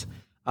science.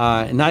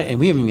 And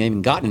we haven't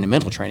even gotten into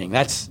mental training.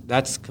 That's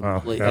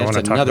completely that's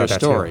another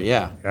story.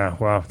 Yeah. Yeah.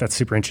 Wow. That's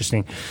super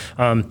interesting.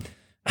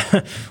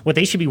 What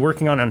they should be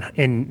working on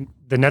in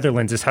the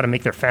Netherlands is how to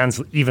make their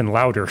fans even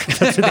louder.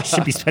 That's what they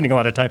should be spending a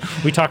lot of time.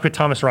 We talked with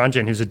Thomas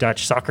Rongen, who's a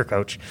Dutch soccer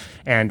coach,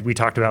 and we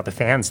talked about the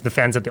fans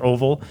at the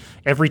Oval.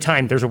 Every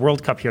time there's a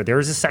World Cup here, there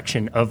is a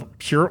section of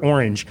pure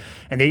orange,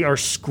 and they are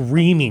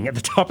screaming at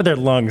the top of their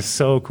lungs.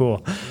 So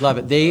cool. Love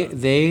it.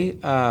 They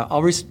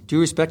all due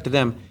respect to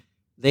them,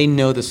 they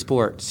know the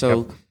sport.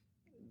 So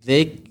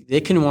they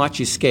can watch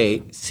you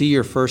skate, see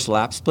your first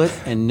lap split,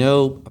 and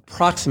know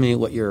approximately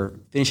what your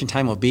finishing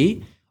time will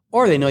be,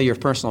 or they know your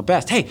personal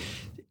best. Hey,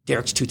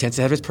 Derek's 2/10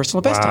 ahead of his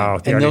personal best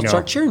time. And they'll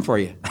start cheering for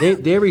you.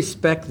 They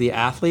respect the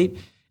athlete.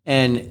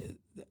 And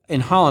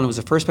in Holland, it was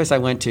the first place I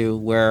went to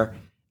where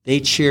they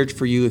cheered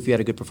for you if you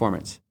had a good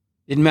performance.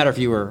 It didn't matter if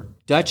you were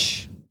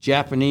Dutch,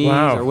 Japanese,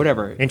 or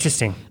whatever.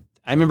 Interesting.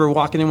 I remember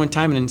walking in one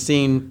time and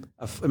seeing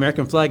an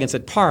American flag and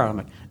said, "Para." I'm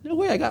like, no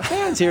way, I got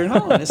fans here in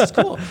Holland. This is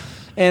cool.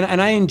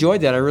 And I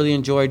enjoyed that. I really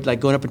enjoyed like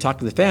going up and talking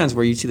to the fans,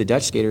 where you see the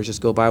Dutch skaters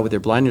just go by with their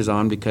blinders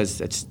on, because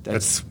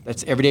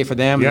that's every day for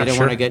them. Yeah, and they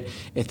don't want to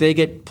if they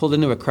get pulled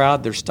into a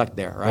crowd, they're stuck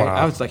there, right? Wow.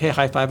 I was like, hey,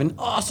 high five, and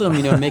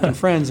awesome, making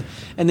friends,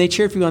 and they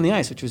cheered for you on the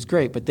ice, which was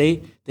great. But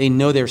they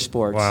know their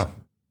sports. Wow.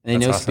 And they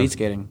know awesome. speed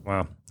skating.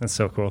 Wow, that's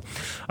so cool.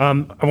 I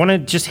want to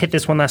just hit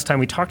this one last time.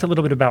 We talked a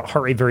little bit about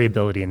heart rate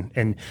variability,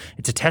 and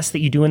it's a test that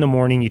you do in the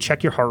morning. You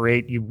check your heart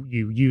rate. You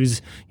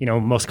use,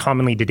 most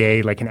commonly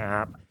today, like an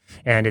app.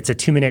 And it's a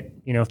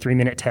 2-minute,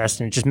 3-minute test,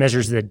 and it just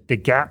measures the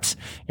gaps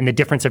in the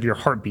difference of your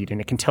heartbeat.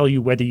 And it can tell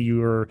you whether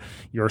your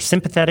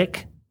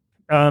sympathetic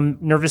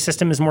nervous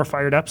system is more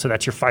fired up, so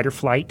that's your fight or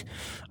flight,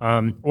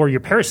 or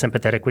your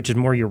parasympathetic, which is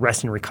more your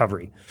rest and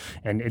recovery.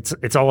 And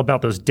it's all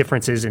about those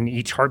differences in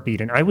each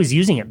heartbeat. And I was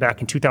using it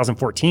back in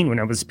 2014 when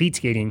I was speed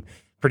skating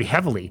pretty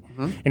heavily.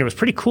 Mm-hmm. And it was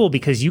pretty cool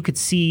because you could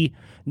see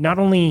not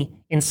only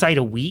inside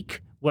a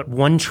week what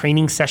one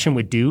training session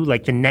would do,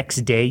 like the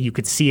next day you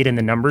could see it in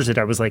the numbers that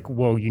I was like,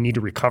 whoa, you need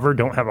to recover,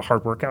 don't have a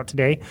hard workout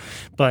today.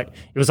 But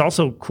it was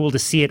also cool to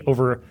see it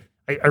over,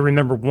 I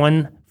remember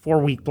one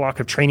 4-week block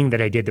of training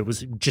that I did that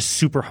was just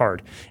super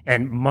hard.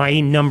 And my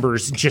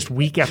numbers just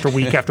week after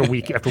week after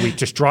week after week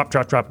just drop.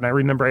 And I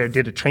remember I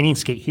did a training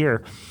skate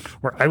here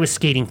where I was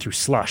skating through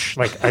slush.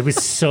 Like I was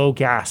so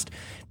gassed.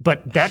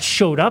 But that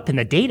showed up in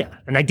the data,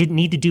 and I didn't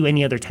need to do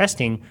any other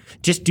testing.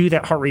 Just do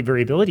that heart rate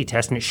variability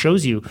test, and it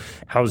shows you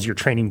how's your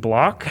training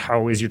block,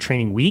 how is your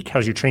training week,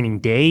 how's your training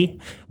day,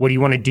 what do you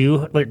want to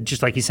do?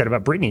 Just like you said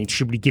about Brittany,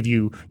 should we give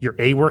you your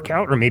A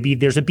workout, or maybe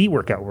there's a B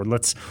workout where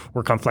let's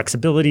work on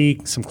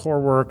flexibility, some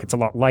core work. It's a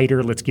lot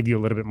lighter. Let's give you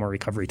a little bit more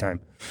recovery time.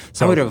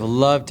 So I would have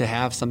loved to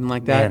have something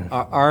like that.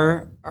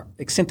 Our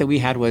extent that we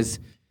had was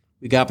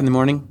we got up in the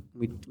morning,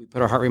 we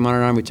put our heart rate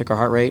monitor on, we took our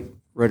heart rate,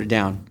 wrote it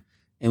down.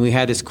 And we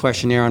had this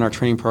questionnaire on our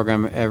training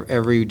program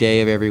every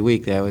day of every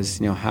week that was,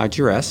 how'd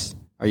you rest?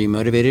 Are you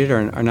motivated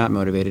or not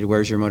motivated?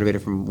 Where's your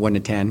motivated from 1 to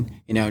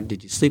 10?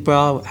 Did you sleep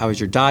well? How was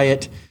your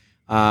diet?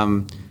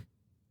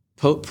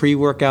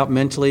 Pre-workout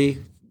mentally,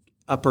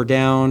 up or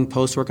down,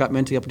 post-workout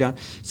mentally, up or down.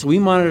 So we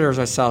monitor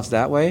ourselves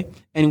that way.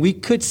 And we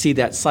could see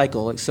that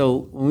cycle. So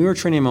when we were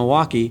training in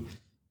Milwaukee,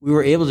 we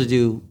were able to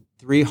do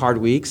 3 hard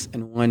weeks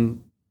and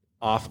 1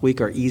 off week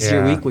or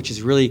easier week, which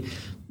is really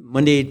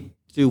Monday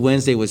through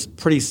Wednesday was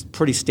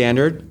pretty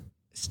standard,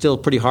 still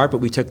pretty hard, but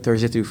we took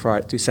Thursday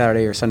through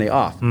Saturday or Sunday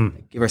off,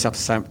 give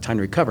ourselves time to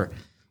recover.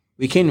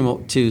 We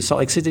came to Salt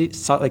Lake City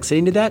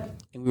and did that,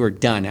 and we were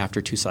done after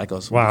 2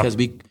 cycles. Wow. Because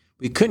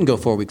we couldn't go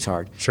 4 weeks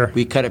hard. Sure.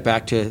 We cut it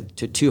back to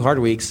 2 hard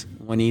weeks,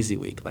 1 easy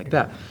week, like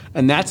that.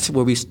 And that's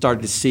where we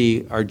started to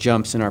see our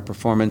jumps in our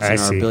performance and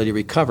our ability to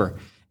recover.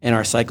 And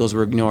our cycles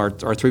were, our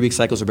 3-week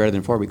cycles are better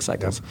than 4-week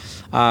cycles.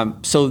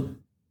 Yep.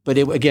 But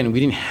again,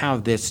 we didn't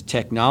have this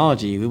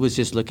technology. It was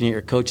just looking at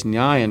your coach in the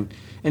eye. And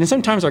then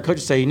sometimes our coach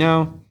would say,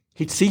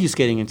 he'd see you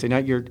skating and say,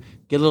 no, get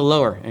a little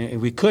lower.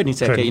 And we could. And he'd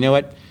say, okay, you know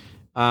what?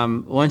 Why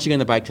don't you get on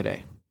the bike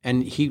today?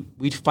 And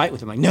we'd fight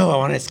with him like, no, I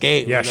want to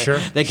skate. Yeah, sure.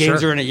 The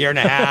games are in a year and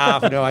a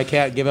half. I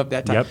can't give up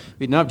that time.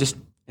 Yep.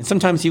 And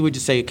sometimes he would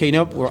just say, okay,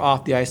 we're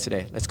off the ice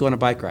today. Let's go on a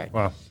bike ride.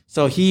 Wow.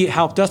 So he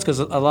helped us because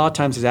a lot of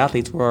times as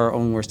athletes, we're our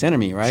own worst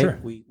enemy, right? Sure.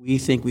 We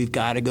think we've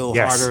got to go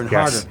harder and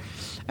harder.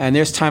 And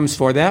there's times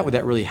for that where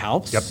that really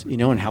helps,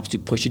 and helps to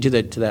push you to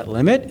that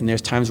limit. And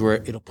there's times where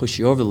it'll push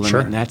you over the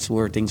limit, and that's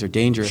where things are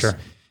dangerous. Sure.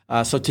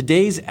 So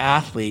today's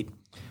athlete,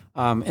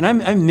 and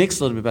I'm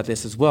mixed a little bit about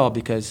this as well,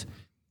 because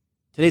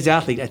today's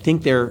athlete, I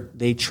think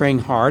they train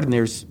hard and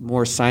there's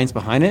more science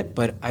behind it.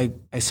 But I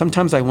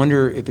sometimes I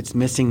wonder if it's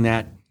missing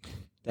that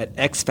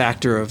X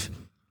factor of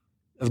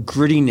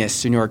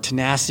grittiness, or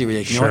tenacity. Where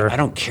you know what, I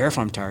don't care if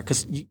I'm tired,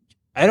 because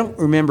I don't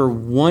remember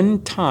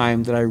one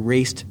time that I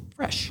raced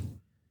fresh.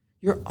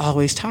 You're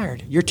always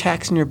tired. You're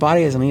taxing your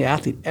body as an elite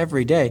athlete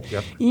every day.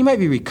 Yep. And you might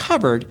be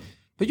recovered,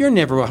 but you're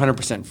never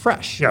 100%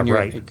 fresh when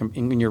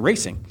you're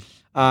racing.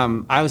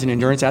 I was an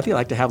endurance athlete. I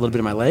like to have a little bit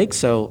of my legs,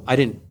 so I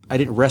didn't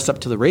rest up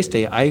to the race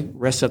day. I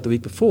rested up the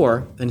week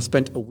before, then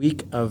spent a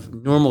week of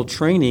normal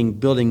training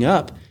building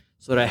up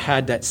so that I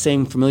had that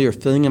same familiar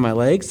feeling in my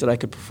legs that I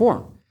could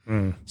perform.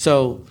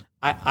 So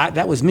I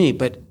that was me,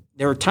 but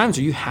there are times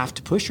where you have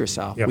to push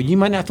yourself. Yep. Well, you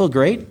might not feel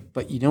great,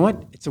 but you know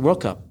what? It's a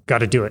World Cup. Got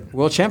to do it.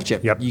 World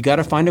Championship. Yep. You got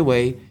to find a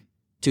way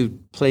to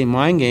play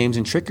mind games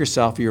and trick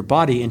yourself or your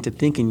body into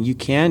thinking you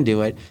can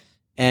do it,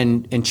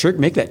 and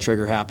make that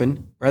trigger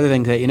happen, rather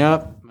than say,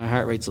 my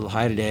heart rate's a little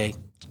high today.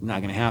 It's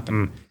not going to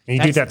happen. And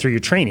you do that through your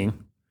training.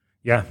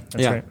 Yeah,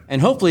 that's right.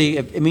 And hopefully,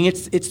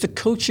 it's the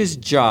coach's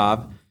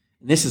job.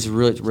 And this is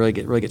really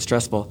get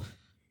stressful.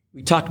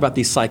 We talked about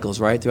these cycles,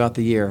 right, throughout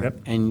the year.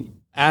 Yep. And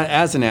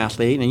as an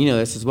athlete, and you know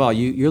this as well,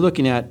 you're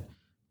looking at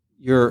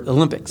your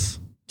Olympics,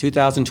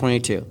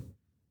 2022.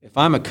 If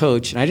I'm a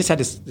coach, and I just had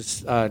this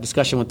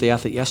discussion with the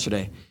athlete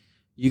yesterday,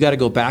 you got to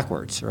go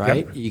backwards,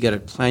 right? Yep. You got to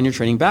plan your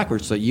training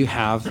backwards so you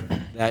have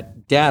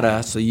that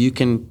data so you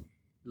can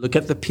look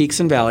at the peaks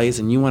and valleys,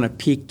 and you want to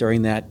peak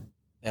during that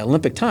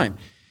Olympic time.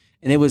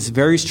 And it was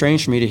very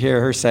strange for me to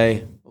hear her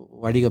say,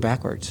 why do you go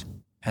backwards?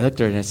 I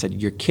looked at her and I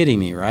said, you're kidding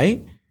me,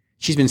 right?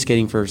 she's been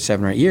skating for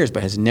 7 or 8 years,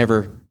 but has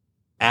never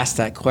asked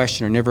that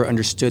question or never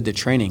understood the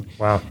training.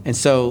 Wow. And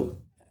so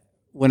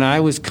when I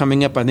was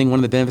coming up, I think one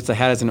of the benefits I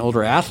had as an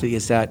older athlete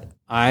is that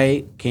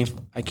I came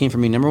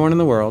from being number one in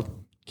the world,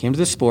 came to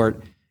the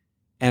sport,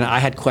 and I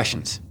had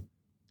questions.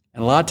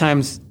 And a lot of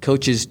times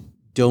coaches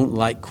don't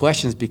like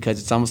questions because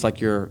it's almost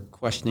like you're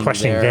questioning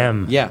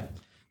them. Yeah.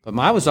 But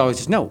I was always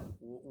just, no,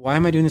 why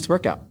am I doing this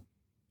workout?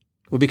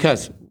 Well,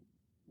 because.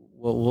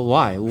 Well,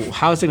 why?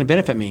 How is it going to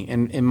benefit me?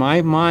 And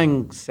my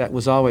mindset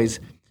was always,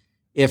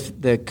 if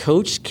the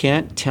coach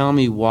can't tell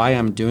me why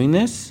I'm doing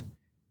this,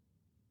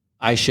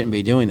 I shouldn't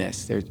be doing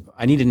this.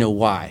 I need to know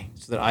why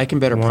so that I can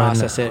better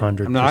process it.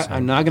 100%.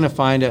 I'm not going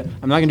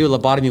to do a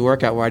lobotomy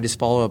workout where I just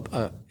follow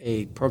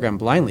a program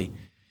blindly.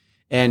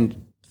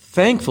 And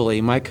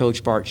thankfully, my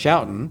coach, Bart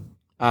Schouten,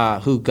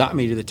 who got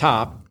me to the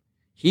top,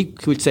 he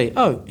would say,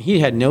 oh, he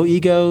had no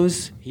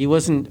egos. He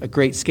wasn't a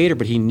great skater,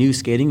 but he knew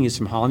skating. He was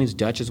from Holland. He was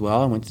Dutch as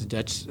well. I went to the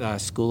Dutch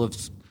school of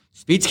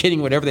speed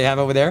skating, whatever they have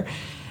over there.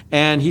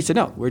 And he said,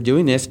 no, we're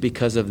doing this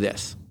because of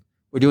this.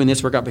 We're doing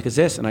this workout because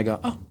of this. And I go,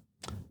 oh,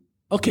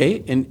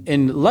 okay.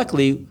 And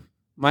luckily,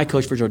 my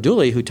coach, Virgil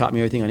Dooley, who taught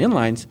me everything on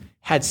inlines,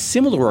 had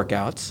similar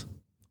workouts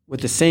with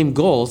the same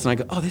goals. And I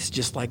go, oh, this is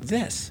just like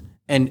this.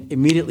 And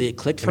immediately it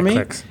clicked for me,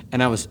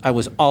 and I was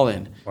all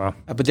in. Wow!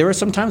 But there were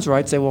some times where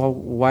I'd say, "Well,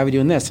 why are we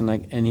doing this?"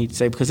 And he'd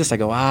say, "Because this." I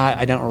go,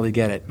 I don't really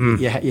get it.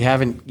 I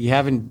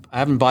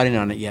haven't bought in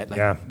on it yet.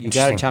 You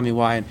got to tell me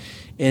why. And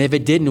if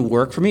it didn't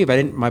work for me,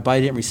 my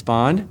body didn't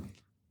respond,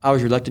 I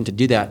was reluctant to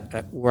do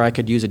that. Where I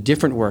could use a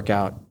different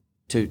workout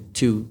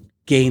to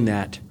gain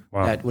that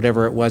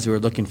whatever it was we were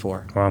looking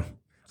for. Wow! So.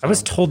 I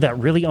was told that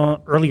really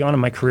early on in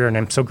my career, and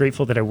I'm so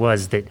grateful that I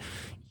was that.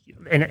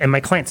 And my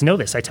clients know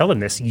this. I tell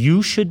them this.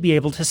 You should be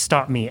able to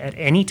stop me at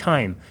any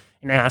time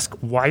and ask,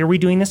 why are we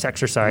doing this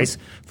exercise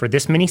for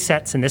this many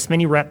sets and this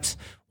many reps?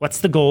 What's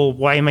the goal?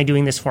 Why am I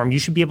doing this for them? You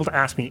should be able to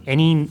ask me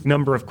any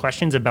number of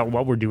questions about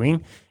what we're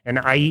doing. And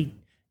I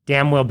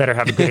damn well better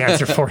have a good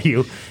answer for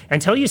you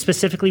and tell you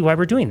specifically why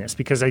we're doing this.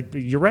 Because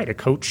you're right. A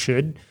coach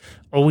should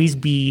always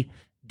be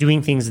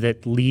doing things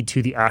that lead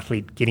to the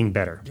athlete getting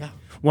better. Yeah.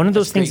 One of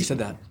those things you said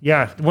that.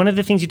 Yeah. One of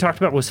the things you talked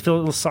about was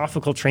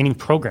philosophical training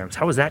programs.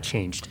 How has that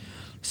changed?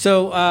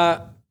 So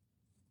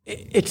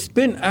it's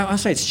been, I'll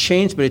say it's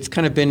changed, but it's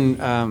kind of been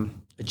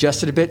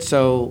adjusted a bit.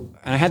 So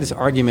and I had this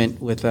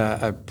argument with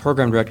a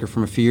program director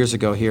from a few years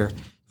ago here,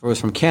 who was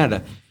from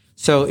Canada.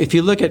 So if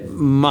you look at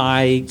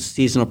my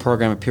seasonal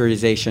program of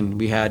periodization,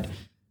 we had,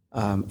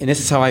 and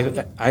this is how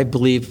I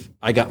believe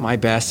I got my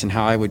best and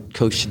how I would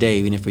coach today,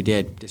 even if we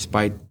did,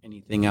 despite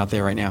anything out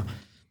there right now.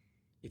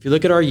 If you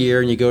look at our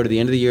year and you go to the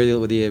end of the year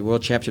with the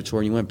World Championship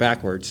Tour and you went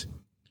backwards,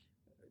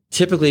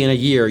 typically in a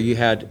year you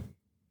had,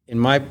 in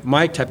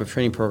my type of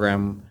training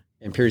program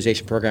and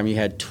periodization program, you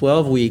had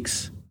 12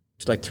 weeks,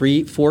 it's like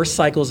 4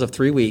 cycles of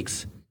 3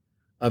 weeks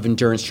of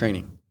endurance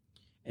training.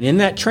 And in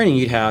that training,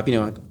 you'd have,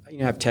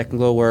 have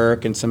technical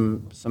work and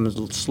some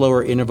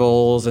slower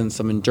intervals and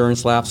some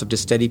endurance laps of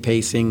just steady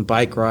pacing,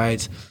 bike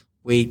rides,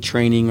 weight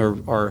training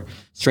or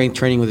strength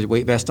training with a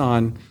weight vest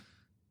on,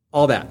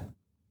 all that.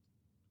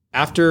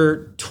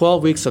 After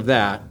 12 weeks of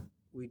that,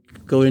 we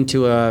go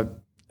into an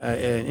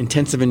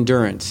intensive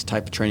endurance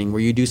type of training where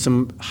you do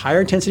some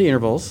higher intensity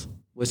intervals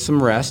with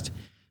some rest,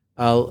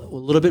 a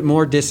little bit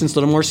more distance, a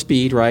little more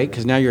speed, right?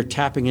 Because now you're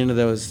tapping into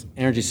those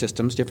energy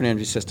systems, different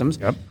energy systems.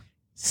 Yep.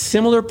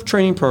 Similar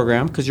training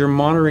program because you're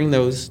monitoring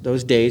those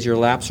days. Your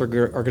laps are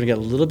going to get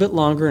a little bit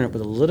longer and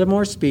with a little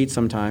more speed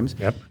sometimes.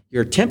 Yep.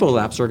 Your tempo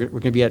laps are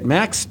going to be at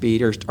max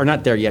speed or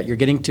not there yet. You're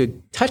getting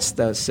to touch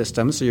those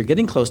systems, so you're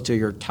getting close to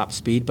your top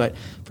speed, but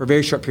for a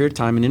very short period of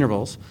time in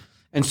intervals.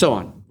 And so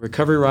on.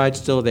 Recovery ride's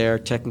still there,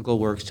 technical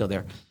work still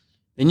there.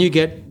 Then you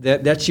get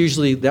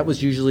that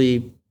was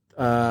usually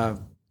 4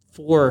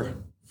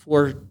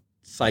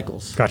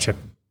 cycles. Gotcha.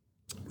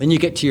 Then you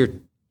get to your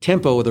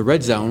tempo with the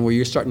red zone where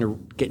you're starting to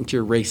get into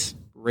your race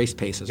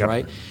paces, yep.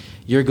 right?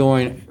 You're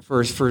going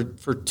for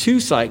 2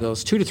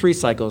 cycles, 2 to 3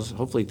 cycles,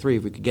 hopefully 3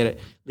 if we could get it.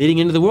 Leading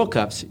into the World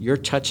Cups, you're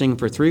touching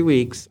for 3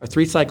 weeks or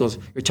 3 cycles,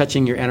 you're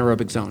touching your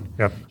anaerobic zone.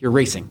 Yep. You're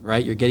racing,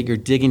 right? You're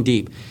digging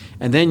deep.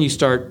 And then you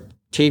start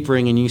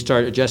tapering and you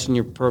start adjusting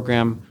your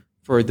program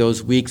for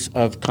those weeks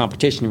of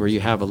competition where you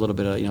have a little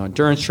bit of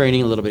endurance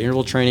training, a little bit of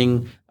interval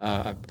training,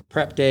 a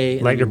prep day.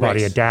 Let your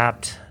body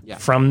adapt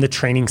from the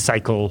training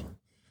cycle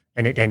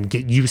and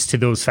get used to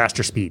those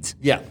faster speeds.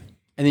 Yeah.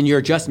 And then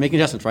you're making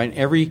adjustments, right?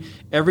 Every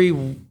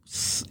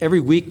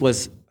week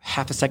was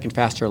half a second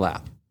faster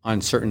lap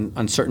on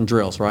certain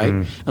drills,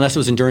 right? Unless it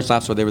was endurance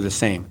laps where they were the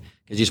same.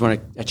 Because you just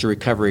want to, at your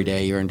recovery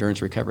day, your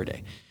endurance recovery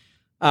day.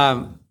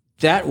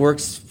 That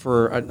works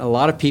for a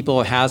lot of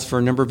people. It has for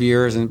a number of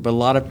years, but a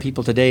lot of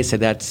people today say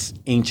that's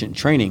ancient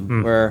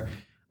training, where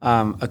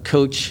a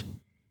coach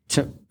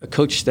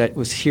that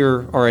was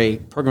here or a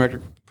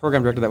program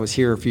director that was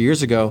here a few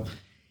years ago,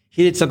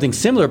 he did something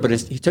similar, but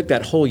he took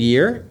that whole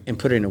year and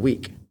put it in a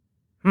week.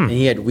 And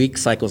he had week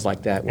cycles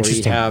like that, where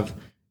you have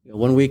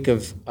 1 week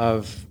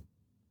of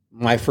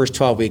my first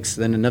 12 weeks,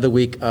 then another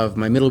week of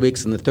my middle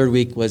weeks, and the third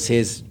week was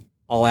his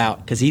all out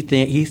because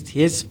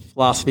his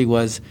philosophy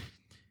was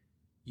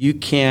you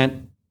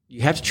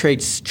have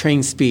to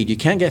train speed. You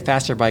can't get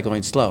faster by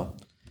going slow.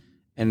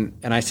 And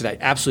I said,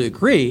 I absolutely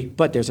agree,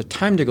 but there's a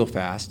time to go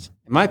fast.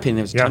 In my opinion,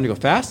 there's a time to go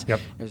fast. Yep.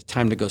 There's a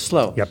time to go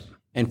slow. Yep.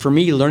 And for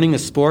me, learning the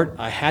sport,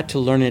 I had to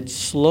learn it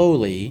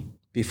slowly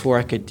before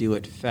I could do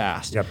it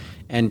fast. Yep.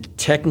 And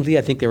technically,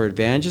 I think there were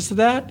advantages to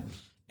that,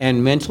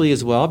 and mentally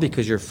as well,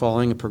 because you're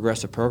following a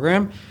progressive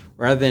program,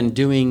 rather than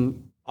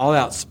doing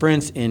all-out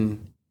sprints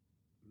in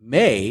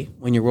May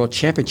when your world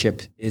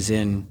championship is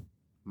in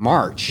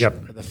March.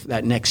 Yep.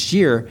 That next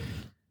year.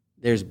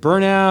 There's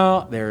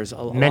burnout. There's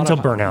a mental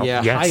lot of, burnout.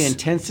 Yeah, yes. high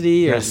intensity.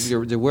 Yes.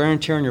 The wear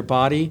and tear on your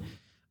body,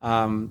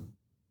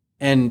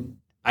 and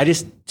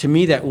to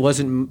me that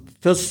wasn't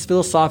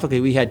philosophically.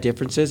 We had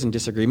differences and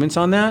disagreements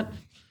on that.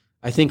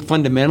 I think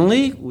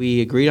fundamentally we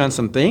agreed on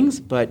some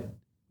things, but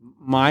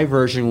my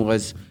version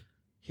was,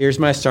 here's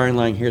my starting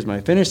line, here's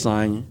my finish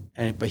line,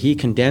 but he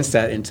condensed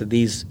that into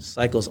these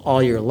cycles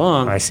all year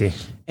long. I see.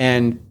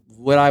 And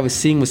what I was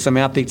seeing with some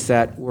athletes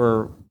that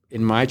were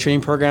in my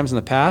training programs in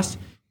the past.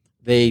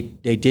 They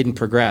didn't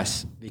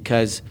progress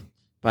because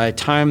by the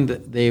time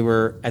that they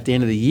were at the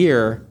end of the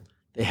year,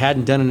 they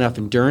hadn't done enough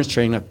endurance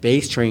training, enough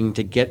base training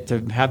to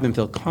have them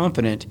feel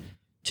confident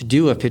to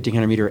do a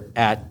 1,500 meter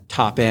at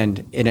top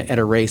end at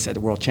a race at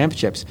the World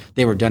Championships.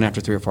 They were done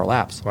after 3 or 4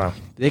 laps. Wow.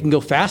 They can go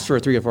fast for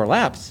 3 or 4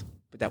 laps,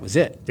 but that was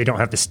it. They don't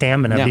have the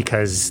stamina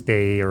because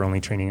they are only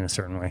training in a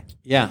certain way.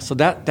 Yeah, so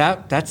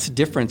that's the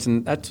difference,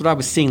 and that's what I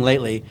was seeing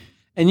lately.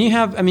 And you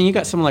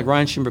got someone like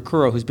Ryan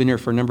Shimbakuro, who's been here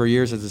for a number of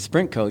years as a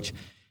sprint coach.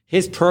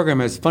 His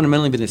program has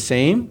fundamentally been the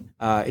same.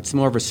 It's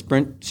more of a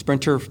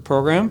sprinter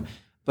program,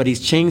 but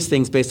he's changed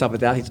things based off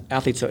of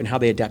athletes and how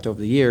they adapt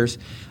over the years.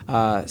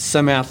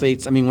 Some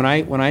athletes, when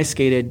I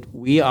skated,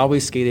 we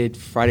always skated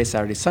Friday,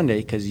 Saturday, Sunday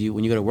because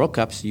when you go to World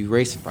Cups, you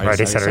race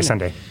Friday, Saturday,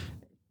 Sunday.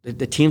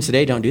 The teams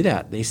today don't do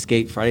that. They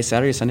skate Friday,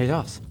 Saturday, Sunday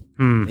off.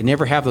 They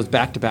never have those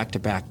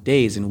back-to-back-to-back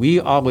days, and we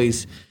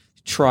always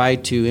try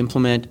to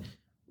implement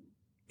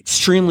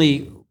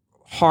extremely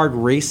hard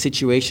race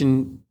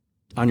situation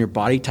on your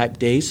body type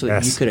days so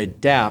that you could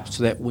adapt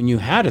so that when you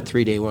had a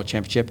 3-day world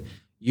championship,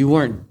 you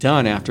weren't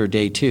done after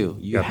day 2.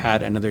 You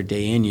had another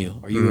day in you,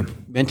 or you were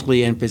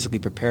mentally and physically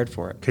prepared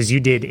for it. Because you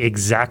did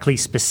exactly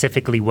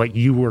specifically what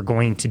you were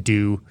going to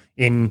do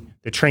in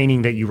the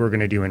training that you were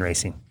going to do in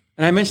racing.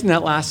 And I mentioned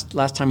that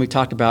last time we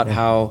talked about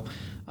how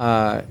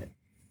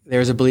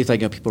there's a belief like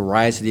people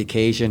rise to the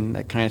occasion,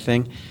 that kind of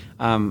thing.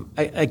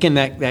 Again,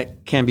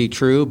 that can be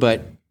true,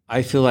 but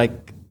I feel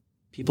like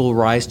people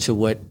rise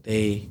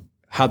to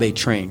how they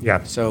train.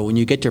 Yeah. So when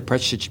you get to a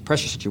pressure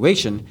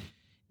situation,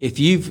 if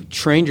you've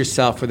trained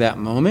yourself for that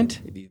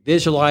moment, if you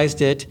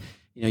visualized it,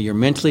 you're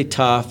mentally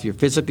tough, you're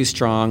physically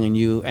strong, and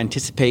you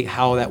anticipate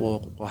how that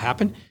will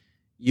happen,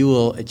 you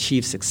will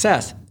achieve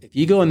success. If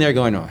you go in there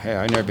going, oh, hey,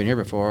 I've never been here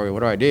before, what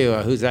do I do?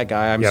 Who's that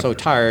guy? I'm so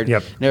tired.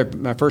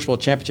 My first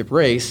World Championship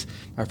race,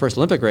 my first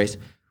Olympic race,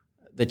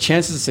 the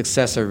chances of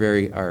success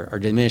are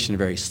diminished and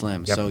very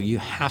slim. So you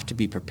have to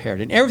be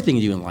prepared in everything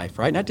you do in life,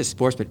 right? Not just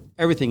sports, but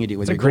everything you do.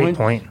 That's a great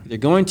point. If you're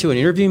going to an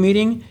interview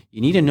meeting,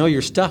 you need to know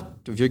your stuff.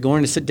 If you're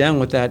going to sit down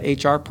with that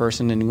HR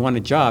person and you want a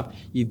job,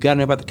 you've got to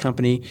know about the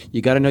company.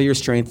 You got to know your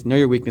strengths, know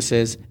your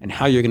weaknesses, and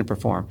how you're going to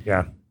perform.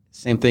 Yeah.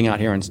 Same thing out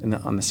here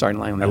on the starting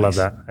line. I love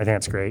that. I think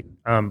that's great.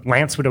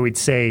 Lance would always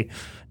say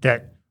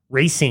that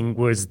racing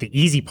was the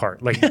easy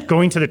part. Like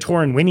going to the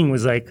tour and winning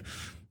was like,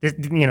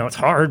 it's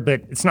hard,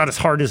 but it's not as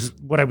hard as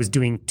what I was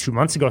doing 2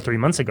 months ago, 3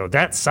 months ago.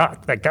 That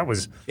sucked. Like that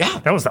was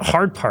the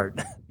hard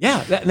part.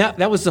 Yeah,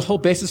 that was the whole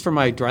basis for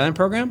my dryland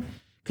program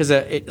because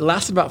it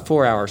lasted about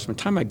 4 hours. From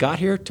the time I got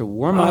here to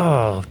warm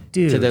up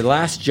to the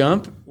last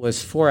jump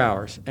was 4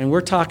 hours. And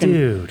we're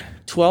talking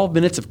 12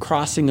 minutes of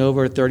crossing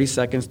over, 30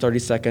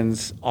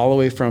 seconds, all the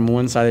way from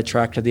one side of the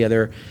track to the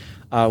other.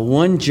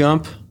 One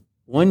jump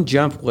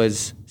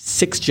was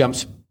 6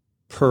 jumps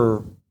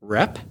per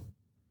rep.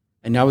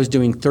 And I was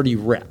doing 30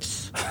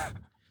 reps.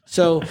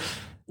 So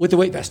with the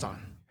weight vest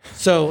on.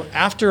 So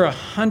after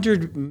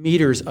 100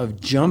 meters of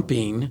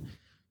jumping,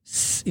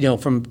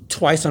 from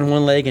twice on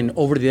one leg and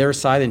over to the other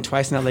side and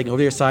twice on that leg and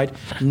over the other side,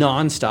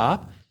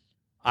 nonstop,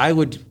 I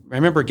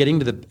remember getting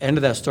to the end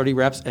of those 30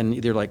 reps and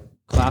either like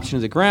collapsing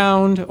to the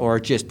ground or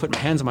just putting my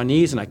hands on my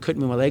knees and I couldn't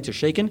move my legs or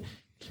shaking.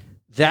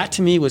 That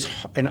to me was,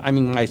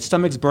 my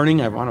stomach's burning.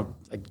 I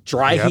want to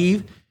dry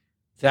heave.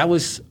 That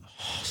was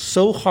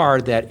so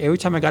hard that every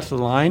time I got to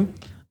the line,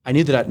 I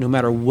knew that no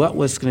matter what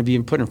was going to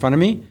be put in front of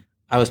me,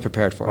 I was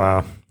prepared for it.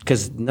 Wow.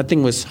 Because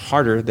nothing was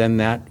harder than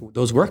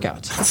those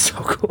workouts. That's so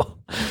cool.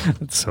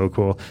 That's so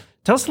cool.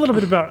 Tell us a little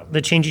bit about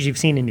the changes you've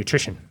seen in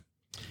nutrition.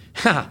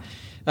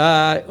 Nutrition,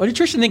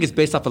 I think, is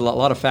based off a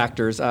lot of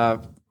factors.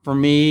 For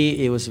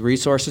me, it was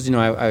resources.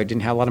 I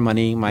didn't have a lot of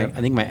money. I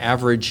think my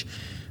average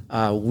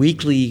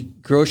weekly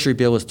grocery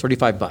bill was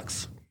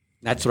 $35.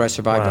 That's what I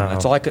survived on.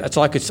 That's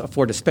all I could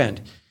afford to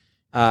spend.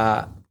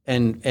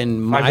 And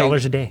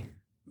 $5 a day.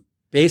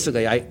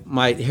 Basically,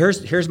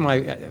 here's my,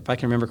 if I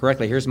can remember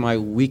correctly, here's my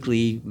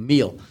weekly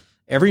meal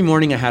every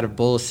morning I had a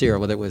bowl of cereal,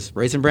 whether it was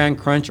Raisin Bran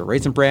Crunch or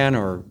Raisin Bran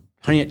or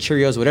Honey Nut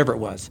Cheerios, whatever it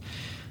was.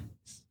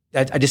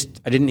 I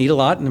didn't eat a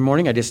lot in the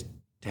morning. I just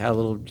had a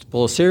little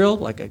bowl of cereal,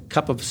 like a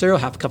cup of cereal,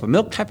 half a cup of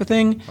milk type of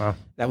thing. Wow.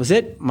 That was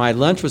it. My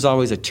lunch was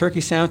always a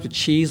turkey sandwich with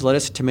cheese,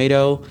 lettuce,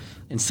 tomato,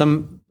 and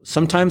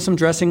sometimes some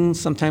dressing,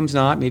 sometimes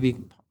not, maybe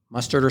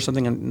mustard or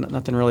something,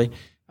 nothing really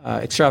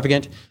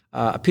extravagant.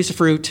 A piece of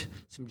fruit,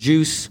 some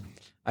juice.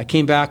 I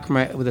came back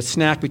with a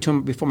snack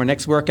before my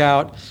next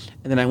workout,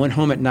 and then I went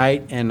home at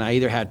night and I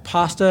either had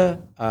pasta,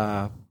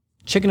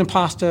 chicken and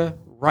pasta,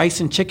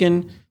 rice and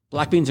chicken,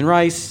 black beans and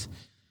rice.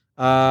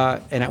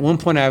 And at one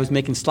point I was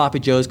making sloppy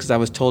joes because I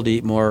was told to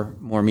eat more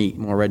meat,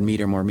 more red meat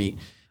or more meat.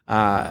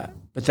 But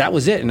that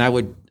was it. And I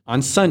would,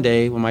 on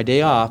Sunday, when my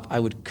day off, I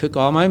would cook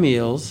all my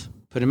meals,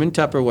 put them in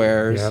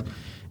Tupperwares,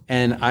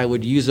 and I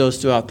would use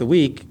those throughout the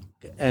week.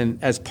 And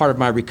as part of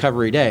my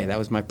recovery day, that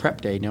was my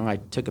prep day. I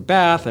took a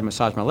bath, I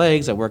massaged my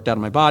legs, I worked out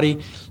on my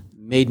body,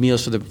 made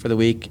meals for the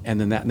week,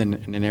 and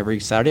then every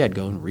Saturday I'd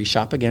go and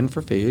reshop again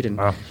for food, and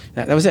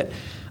that was it.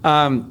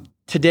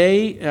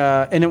 Today,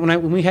 and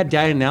when we had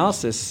diet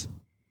analysis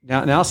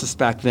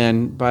back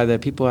then by the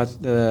people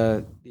at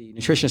the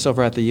nutritionists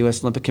over at the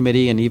U.S. Olympic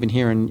Committee, and even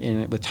here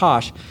with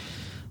Tosh,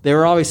 they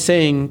were always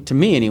saying to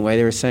me anyway,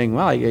 they were saying,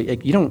 "Well,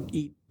 you don't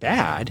eat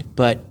bad,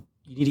 but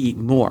you need to eat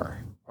more,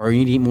 or you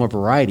need to eat more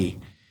variety."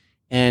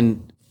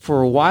 And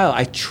for a while,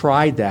 I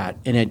tried that,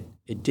 and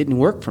it didn't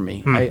work for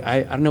me.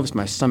 I don't know if it's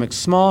my stomach's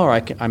small, or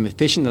I'm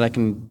efficient, that I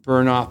can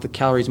burn off the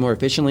calories more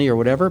efficiently or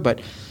whatever. But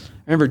I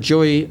remember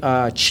Joey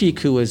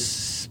Cheek, who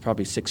was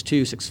probably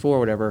 6'2", 6'4",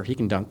 whatever. He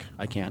can dunk.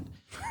 I can't.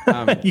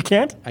 You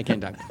can't? I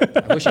can't dunk.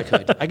 I wish I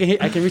could. I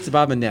can reach the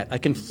bottom of the net. I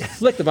can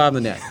flick the bottom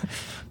of the net.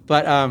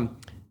 But I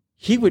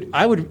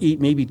would eat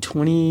maybe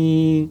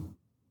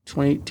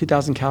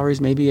 2,000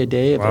 calories maybe a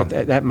day. Wow.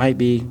 That might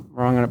be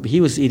wrong on it, but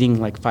he was eating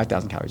like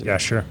 5,000 calories a day. Yeah,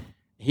 sure.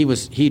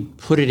 He'd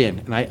put it in,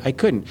 and I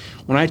couldn't.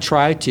 When I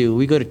tried to,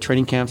 we go to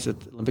training camps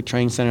at the Olympic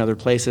Training Center and other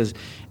places,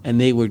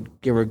 and they were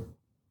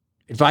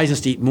advising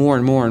us to eat more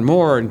and more and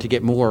more, and to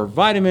get more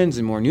vitamins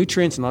and more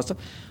nutrients and all that stuff.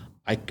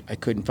 I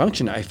couldn't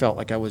function. I felt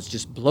like I was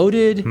just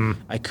bloated.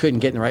 I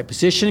couldn't get in the right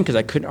position because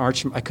I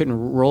couldn't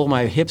roll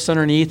my hips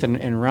underneath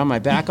and round my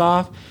back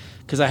off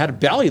because I had a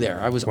belly there.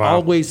 I was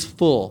always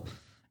full.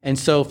 And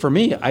so for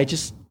me, I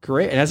just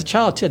grazed. And as a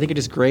child too, I think I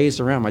just grazed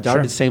around. My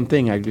daughter did the same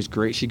thing.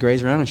 She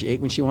grazed around and she ate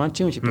when she wanted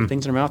to, and she put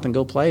things in her mouth and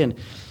go play. And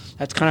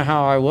that's kind of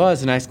how I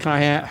was, and that's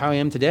kind of how I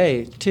am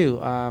today too.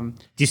 Do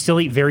you still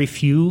eat very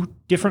few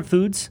different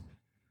foods?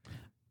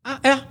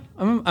 Yeah,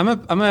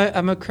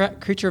 I'm a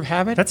creature of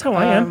habit. That's how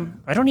I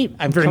am. I don't eat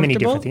very many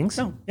different things.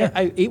 No,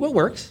 I eat what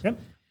works. Yep.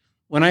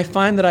 When I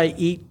find that I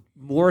eat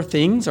more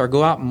things or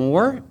go out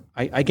more,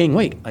 I gain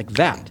weight like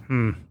that.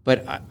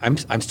 But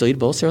I'm still eat a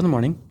bowl of cereal in the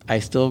morning. I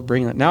still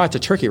bring now it's a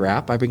turkey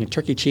wrap. I bring a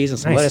turkey cheese and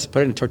some lettuce,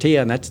 put it in a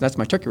tortilla, and that's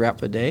my turkey wrap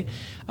for the day.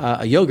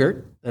 A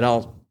yogurt that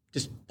I'll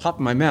just pop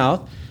in my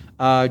mouth.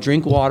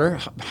 Drink water.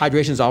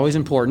 Hydration is always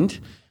important.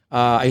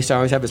 I used to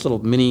always have this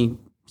little mini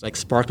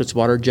Sparkletts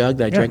water jug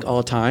that I drank all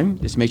the time.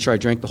 Just make sure I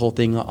drank the whole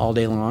thing all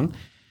day long.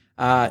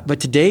 But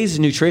today's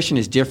nutrition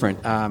is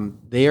different.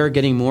 They are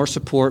getting more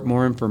support,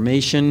 more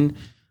information.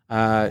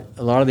 A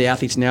lot of the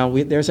athletes now,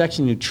 there's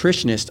actually a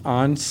nutritionist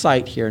on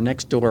site here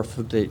next door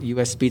for the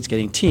U.S. Speed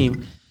Skating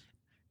team,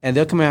 and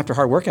they'll come after a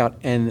hard workout,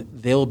 and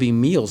there will be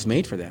meals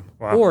made for them.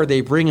 Wow. Or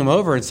they bring them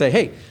over and say,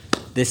 hey,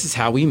 this is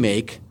how we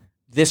make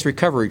this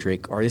recovery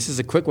drink, or this is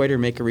a quick way to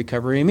make a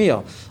recovery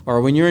meal. Or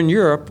when you're in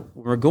Europe,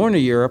 when we're going to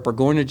Europe or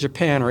going to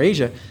Japan or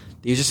Asia,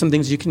 these are some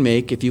things you can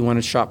make if you want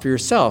to shop for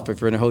yourself,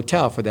 if you're in a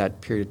hotel for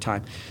that period of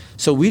time.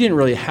 So we didn't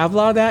really have a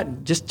lot of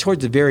that. Just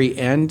towards the very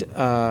end,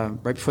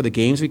 right before the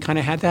games, we kind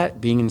of had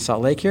that, being in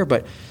Salt Lake here.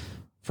 But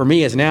for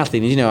me as an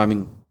athlete, you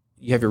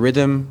have your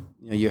rhythm,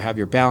 you have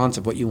your balance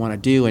of what you want to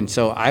do. And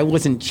so I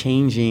wasn't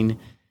changing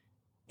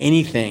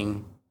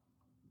anything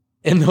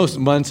in those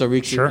months or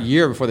weeks or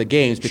year before the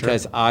games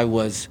because I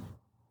was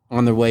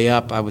on the way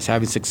up. I was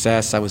having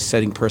success. I was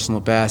setting personal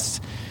bests,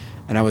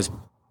 and I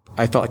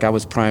felt like I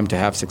was primed to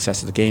have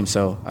success at the game.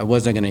 So I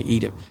wasn't going to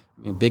eat it.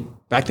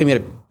 Back then we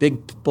had a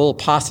big bowl of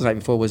pasta the night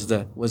before was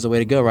the way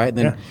to go, right? And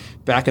then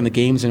back in the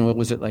games, and what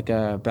was it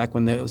back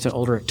when it was an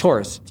older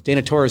Torres,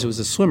 Dana Torres, who was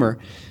a swimmer.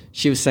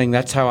 She was saying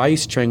that's how I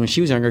used to train when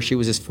she was younger. She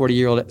was this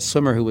 40-year-old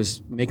swimmer who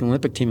was making an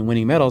Olympic team and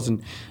winning medals,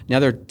 and now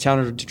they're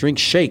telling her to drink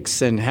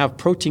shakes and have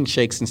protein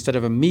shakes instead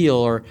of a meal,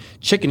 or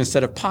chicken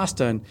instead of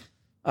pasta. And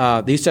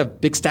they used to have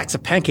big stacks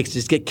of pancakes to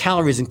just get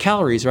calories and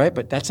calories, right?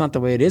 But that's not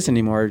the way it is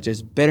anymore.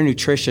 There's better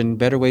nutrition,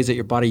 better ways that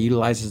your body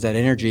utilizes that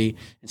energy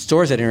and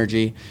stores that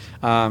energy.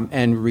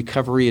 And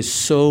recovery is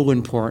so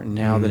important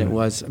now than it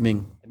was. I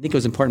think it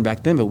was important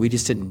back then, but we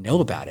just didn't know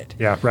about it.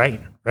 Yeah,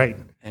 right.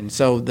 And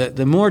so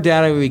the more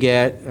data we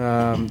get,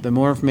 the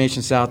more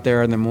information's out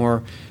there, and the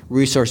more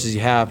resources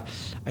you have,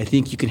 I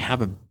think you can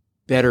have a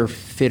better,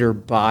 fitter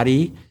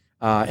body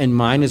and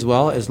mind as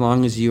well, as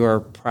long as you are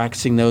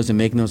practicing those and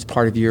making those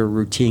part of your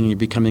routine, and you're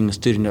becoming a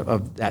student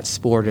of that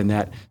sport and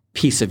that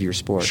piece of your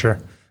sport. Sure.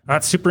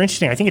 That's super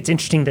interesting. I think it's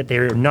interesting that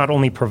they're not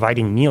only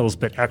providing meals,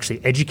 but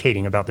actually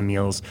educating about the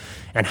meals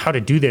and how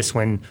to do this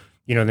when,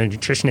 the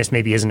nutritionist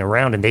maybe isn't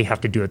around and they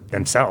have to do it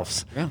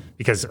themselves. Yeah.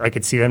 Because I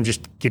could see them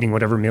just getting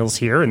whatever meals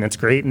here, and that's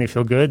great, and they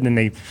feel good, and then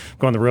they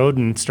go on the road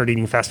and start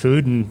eating fast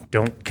food and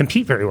don't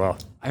compete very well.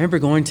 I remember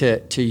going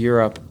to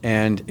Europe,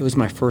 and it was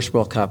my first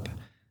World Cup.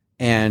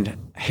 And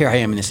here I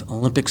am in this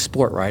Olympic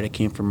sport, right? I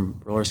came from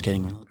roller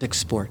skating, an Olympic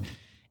sport.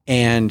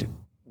 And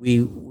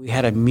we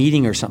had a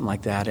meeting or something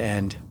like that,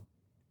 and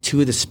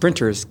two of the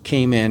sprinters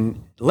came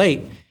in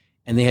late,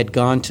 and they had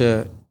gone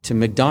to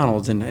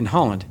McDonald's in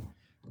Holland.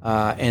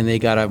 And they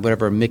got a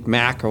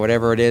McMac or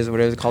whatever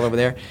it's called over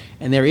there.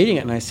 And they were eating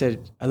it. And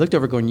I looked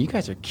over going, you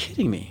guys are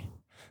kidding me.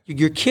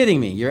 You're kidding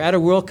me. You're at a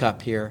World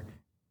Cup here.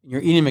 And you're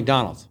eating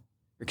McDonald's.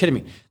 You're kidding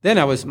me. Then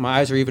my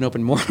eyes were even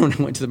opened more when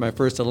I went to my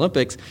first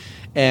Olympics.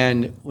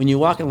 And when you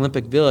walk in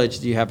Olympic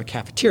Village, you have a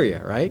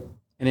cafeteria, right?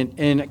 And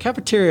in a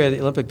cafeteria, the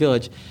Olympic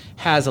Village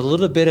has a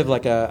little bit of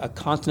like a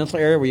continental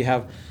area where you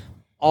have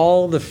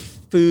all the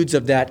foods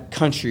of that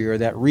country or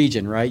that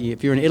region, right?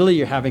 If you're in Italy,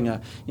 you're having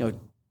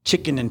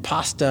chicken and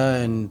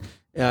pasta and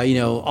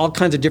all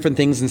kinds of different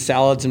things and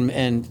salads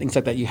and things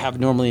like that you have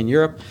normally in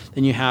Europe.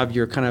 Then you have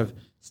your kind of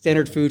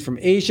standard food from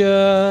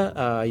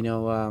Asia,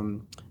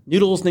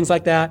 noodles, things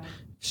like that,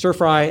 stir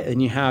fry,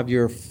 and you have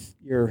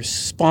your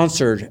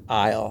sponsored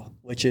aisle,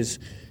 which is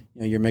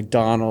your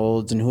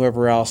McDonald's and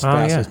whoever else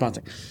fast food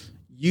sponsoring.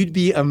 You'd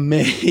be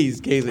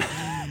amazed, Casey.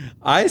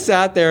 I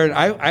sat there, and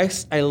I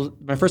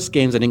my first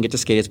games I didn't get to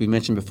skate, as we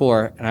mentioned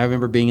before, and I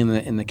remember being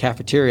in the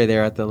cafeteria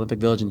there at the Olympic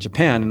Village in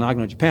Japan, in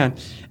Nagano, Japan.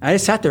 And I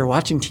just sat there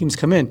watching teams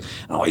come in,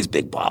 and all these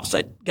big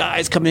bobsled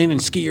guys come in, and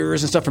skiers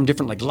and stuff from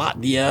different, like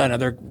Latvia and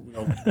other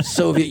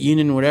Soviet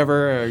Union,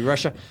 whatever,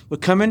 Russia,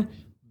 would come in,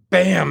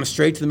 bam,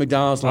 straight to the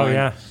McDonald's line. Oh,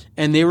 yeah.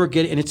 And they were and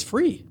it's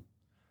free.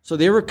 So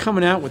they were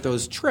coming out with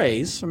those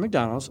trays from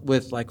McDonald's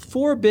with like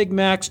 4 Big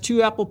Macs,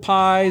 2 apple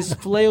pies,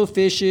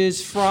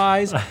 filet-o-fishes,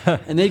 fries,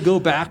 and they'd go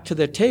back to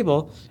their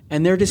table,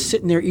 and they're just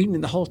sitting there eating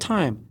it the whole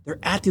time. They're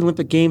at the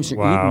Olympic Games. They're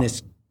eating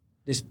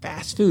this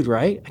fast food,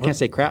 right? I can't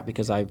say crap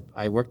because I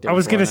worked there. I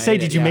was going to say,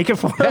 did you make it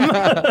for them?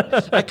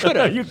 I could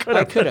have. You could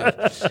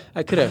have.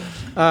 I could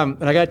have.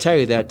 And I got to tell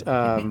you that,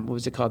 what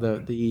was it called?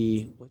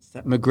 What's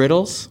that?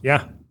 McGriddles?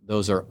 Yeah.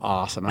 Those are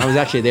awesome. I was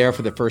actually there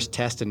for the first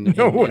test in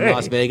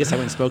Las Vegas. I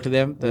went and spoke to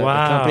them, the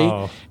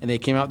company, and they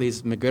came out with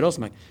these McGriddles.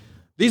 I'm like,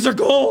 these are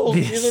gold.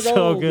 These are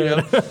gold. So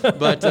good.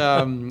 But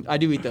I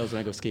do eat those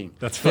when I go skiing.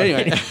 That's funny.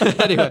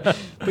 Anyway,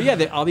 but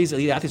yeah, all these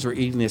elite athletes were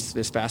eating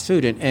this fast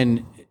food,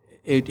 and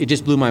it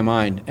just blew my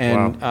mind.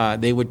 And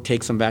they would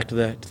take some back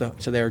to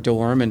their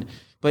dorm,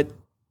 but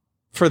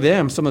for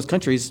them, some of those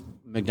countries,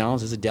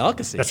 McDonald's is a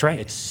delicacy. That's right.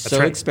 It's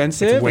so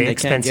expensive, and they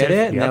can't get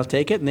it, and they'll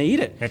take it, and they eat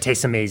it. And it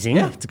tastes amazing.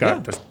 Yeah. It's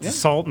got the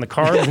salt and the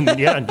carbs, and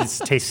it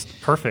just tastes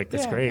perfect.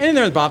 It's great. And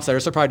they're the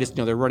bobsledders, so probably just,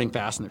 they're running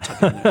fast, and they're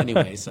tucking it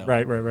anyway. So.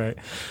 Right.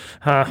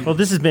 Well,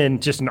 this has been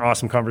just an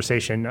awesome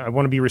conversation. I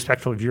want to be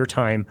respectful of your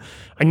time.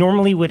 I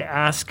normally would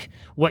ask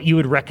what you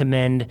would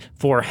recommend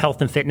for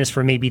health and fitness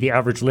for maybe the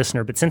average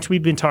listener, but since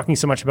we've been talking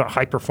so much about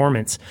high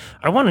performance,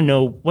 I want to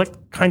know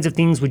what kinds of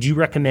things would you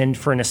recommend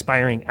for an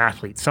aspiring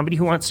athlete, somebody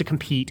who wants to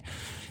compete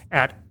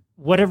at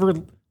whatever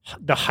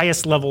the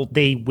highest level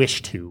they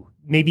wish to.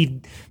 Maybe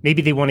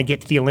they want to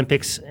get to the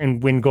Olympics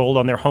and win gold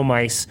on their home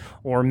ice,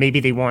 or maybe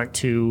they want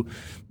to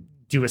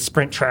do a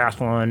sprint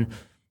triathlon.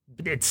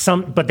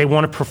 But they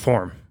want to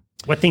perform.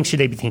 What things should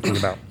they be thinking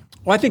about?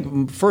 Well, I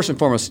think first and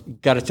foremost, you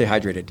got to stay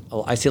hydrated.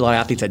 I see a lot of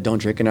athletes that don't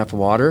drink enough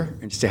water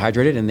and stay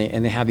hydrated, and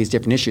they have these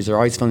different issues. They're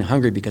always feeling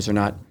hungry because they're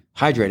not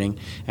hydrating.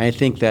 And I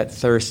think that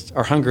thirst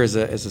or hunger is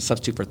a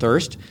substitute for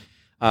thirst.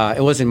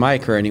 It wasn't my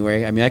career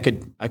anyway. I mean, I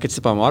could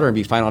sip on water and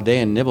be fine all day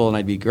and nibble and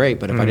I'd be great.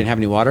 But if I didn't have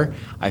any water,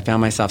 I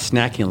found myself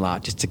snacking a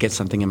lot just to get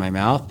something in my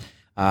mouth.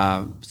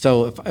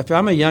 So if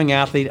I'm a young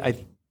athlete,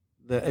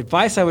 the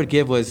advice I would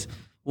give was,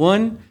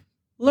 one,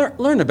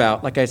 learn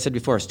about, like I said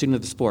before, a student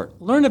of the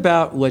sport. Learn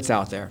about what's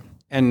out there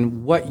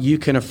and what you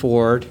can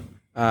afford,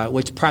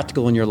 what's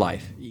practical in your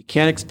life. You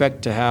can't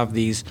expect to have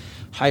these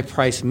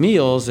high-priced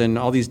meals and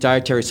all these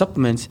dietary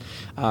supplements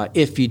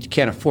if you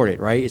can't afford it,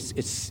 right?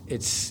 It's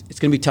going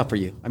to be tough for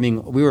you. I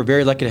mean, we were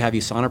very lucky to have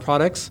USANA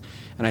products,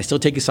 and I still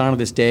take USANA to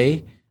this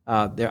day.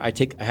 I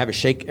have a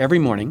shake every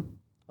morning.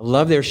 I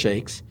love their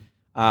shakes.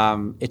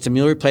 It's a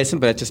meal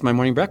replacement, but it's just my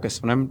morning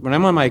breakfast. When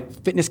I'm on my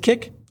fitness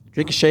kick,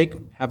 drink a shake,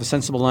 have a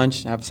sensible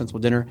lunch, have a sensible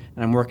dinner,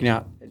 and I'm working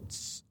out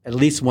at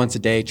least once a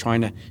day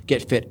trying to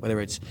get fit, whether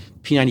it's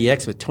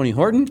P90X with Tony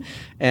Horton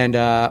and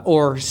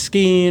or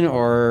skiing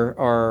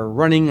or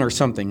running or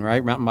something,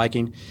 right? Mountain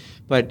biking.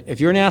 But if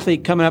you're an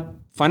athlete coming up,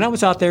 find out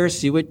what's out there,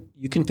 see what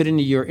you can fit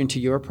into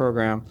your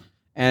program,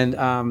 and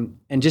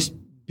just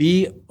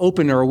be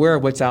open or aware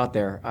of what's out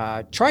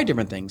there. Try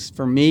different things.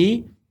 For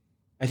me,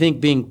 I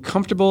think being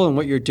comfortable in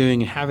what you're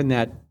doing and having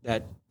that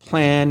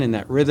plan and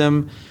that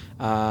rhythm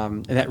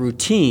and that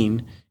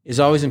routine is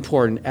always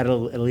important at an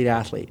elite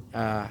athlete.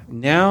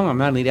 Now, I'm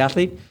not an elite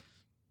athlete.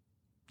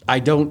 I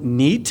don't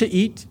need to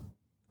eat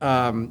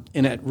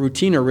in a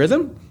routine or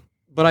rhythm,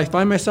 but I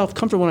find myself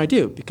comfortable when I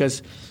do,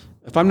 because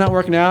if I'm not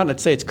working out,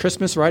 let's say it's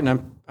Christmas, right,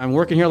 and I'm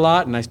working here a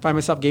lot, and I find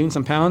myself gaining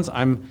some pounds,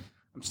 I'm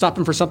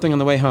stopping for something on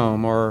the way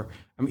home, or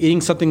I'm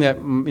eating something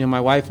that my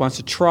wife wants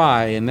to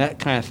try, and that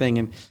kind of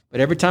thing.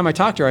 But every time I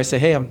talk to her, I say,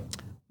 hey, I'm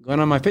going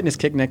on my fitness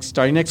kick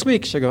starting next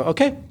week. She'll go,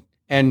 okay.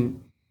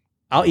 And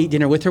I'll eat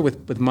dinner with her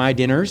with my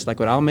dinners, like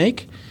what I'll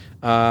make.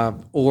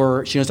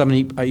 Or she knows I'm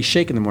going to eat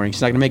shake in the morning.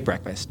 She's not going to make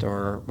breakfast.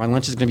 Or my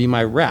lunch is going to be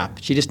my wrap.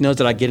 She just knows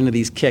that I get into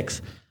these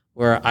kicks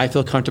where I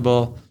feel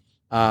comfortable,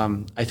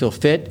 I feel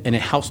fit, and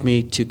it helps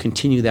me to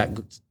continue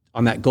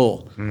on that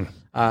goal.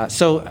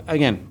 So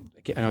again,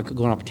 I'm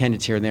going off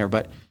tangents here and there,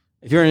 but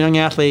if you're a young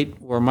athlete,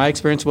 where my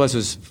experience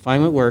was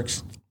find what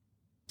works.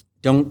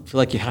 Don't feel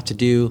like you have to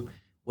do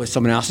what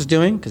someone else is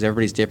doing, because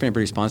everybody's different,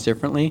 everybody responds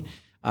differently.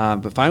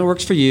 But find what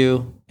works for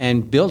you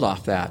and build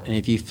off that. And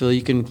if you feel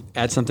you can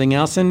add something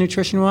else in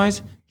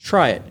nutrition-wise,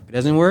 try it. If it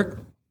doesn't work,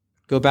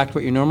 go back to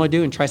what you normally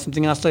do and try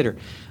something else later.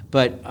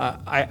 But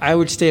I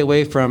would stay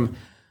away from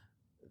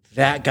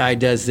that guy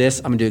does this,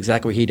 I'm going to do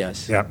exactly what he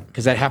does. Yeah.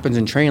 Because that happens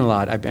in training a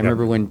lot. I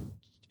remember when,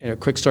 a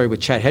quick story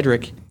with Chad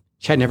Hedrick,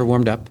 Chad never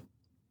warmed up.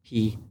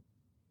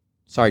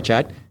 Sorry,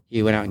 Chad.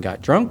 He went out and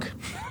got drunk.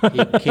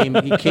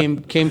 He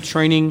came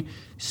training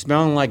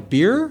smelling like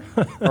beer,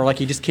 or like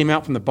he just came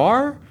out from the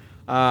bar.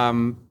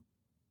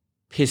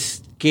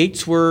 His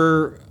skates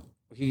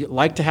he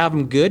liked to have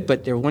them good,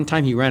 but there one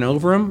time he ran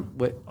over him.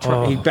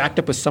 He backed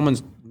up with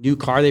someone's new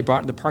car they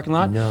brought in the parking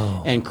lot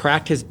and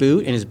cracked his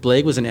boot, and his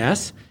blade was an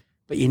S.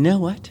 But you know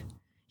what?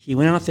 He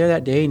went out there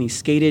that day and he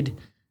skated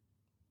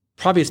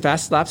probably his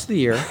fastest laps of the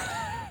year.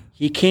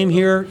 He came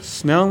here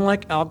smelling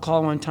like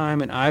alcohol one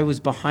time, and I was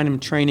behind him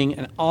training,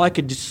 and all I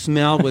could just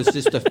smell was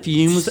just the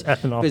fumes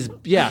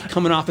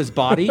coming off his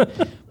body.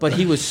 But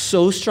he was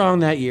so strong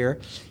that year.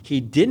 He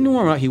didn't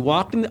warm up. He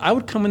walked in. I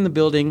would come in the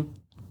building,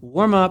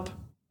 warm up.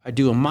 I'd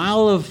do a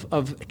mile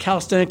of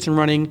calisthenics and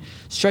running,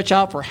 stretch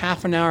out for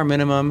half an hour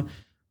minimum,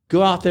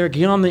 go out there,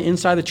 get on the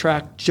inside of the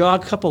track,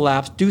 jog a couple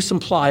laps, do some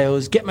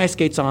plyos, get my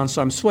skates on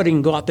so I'm sweating,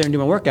 and go out there and do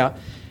my workout.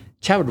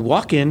 Chad would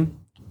walk in,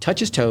 touch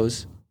his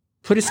toes,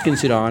 put his skin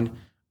suit on,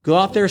 go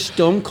out there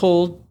stone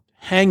cold,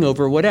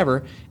 hangover,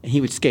 whatever, and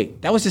he would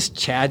skate. That was just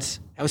that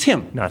was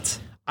him. Nuts.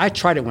 I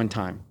tried it one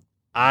time.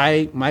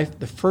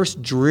 The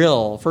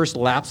first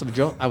laps of a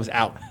drill, I was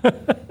out.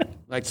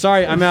 Like,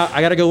 sorry, I'm out.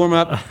 I got to go warm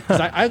up. Because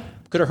I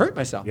could have hurt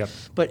myself. Yep.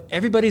 But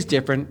everybody's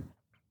different.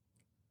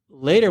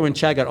 Later, when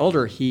Chad got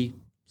older, he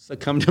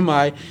succumbed to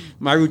my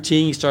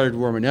routine. He started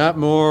warming up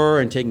more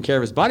and taking care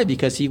of his body,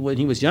 because when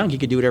he was young, he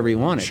could do whatever he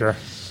wanted. Sure.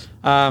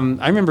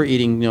 I remember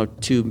eating,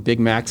 2 Big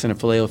Macs and a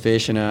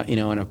Filet-O-Fish and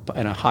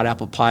a hot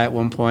apple pie at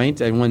one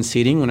point and one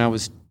seating when I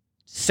was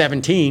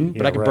 17,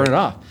 but I could burn it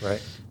off.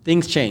 Right.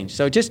 Things change.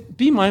 So just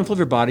be mindful of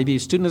your body, be a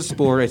student of the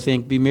sport, I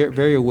think, be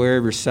very aware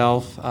of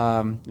yourself.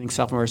 I think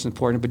self-awareness is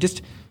important, but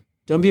just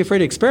don't be afraid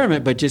to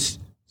experiment, but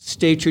just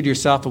stay true to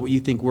yourself and what you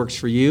think works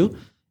for you,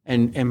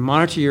 and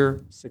monitor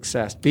your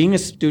success. Being a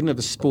student of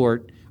the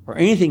sport or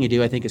anything you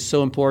do, I think, is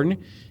so important,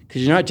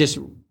 because you're not just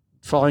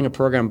following a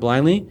program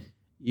blindly.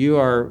 You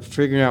are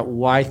figuring out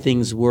why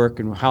things work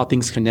and how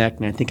things connect,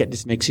 and I think it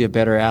just makes you a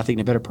better athlete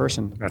and a better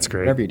person. That's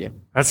great. Whatever you do.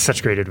 That's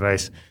such great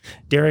advice.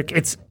 Derek,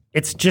 it's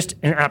just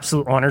an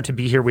absolute honor to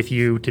be here with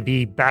you, to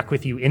be back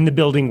with you in the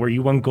building where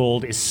you won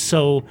gold is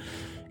so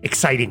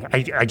exciting.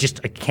 I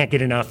can't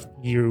get enough.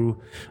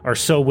 You are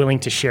so willing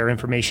to share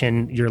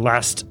information. Your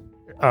last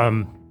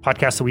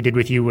podcast that we did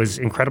with you was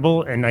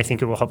incredible, and I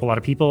think it will help a lot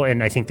of people,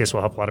 and I think this will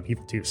help a lot of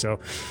people too. So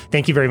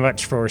thank you very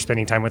much for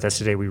spending time with us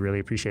today. We really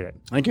appreciate it.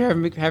 Thank you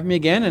for having me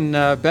again, and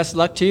best of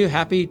luck to you.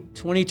 Happy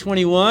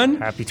 2021.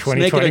 Happy 2021.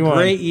 Make it a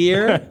great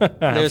year.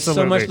 There's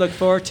so much to look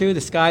forward to.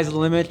 The sky's the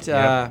limit.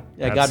 God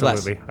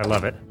bless. I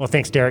love it. Well,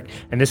 thanks, Derek.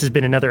 And this has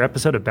been another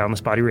episode of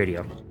Boundless Body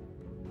Radio.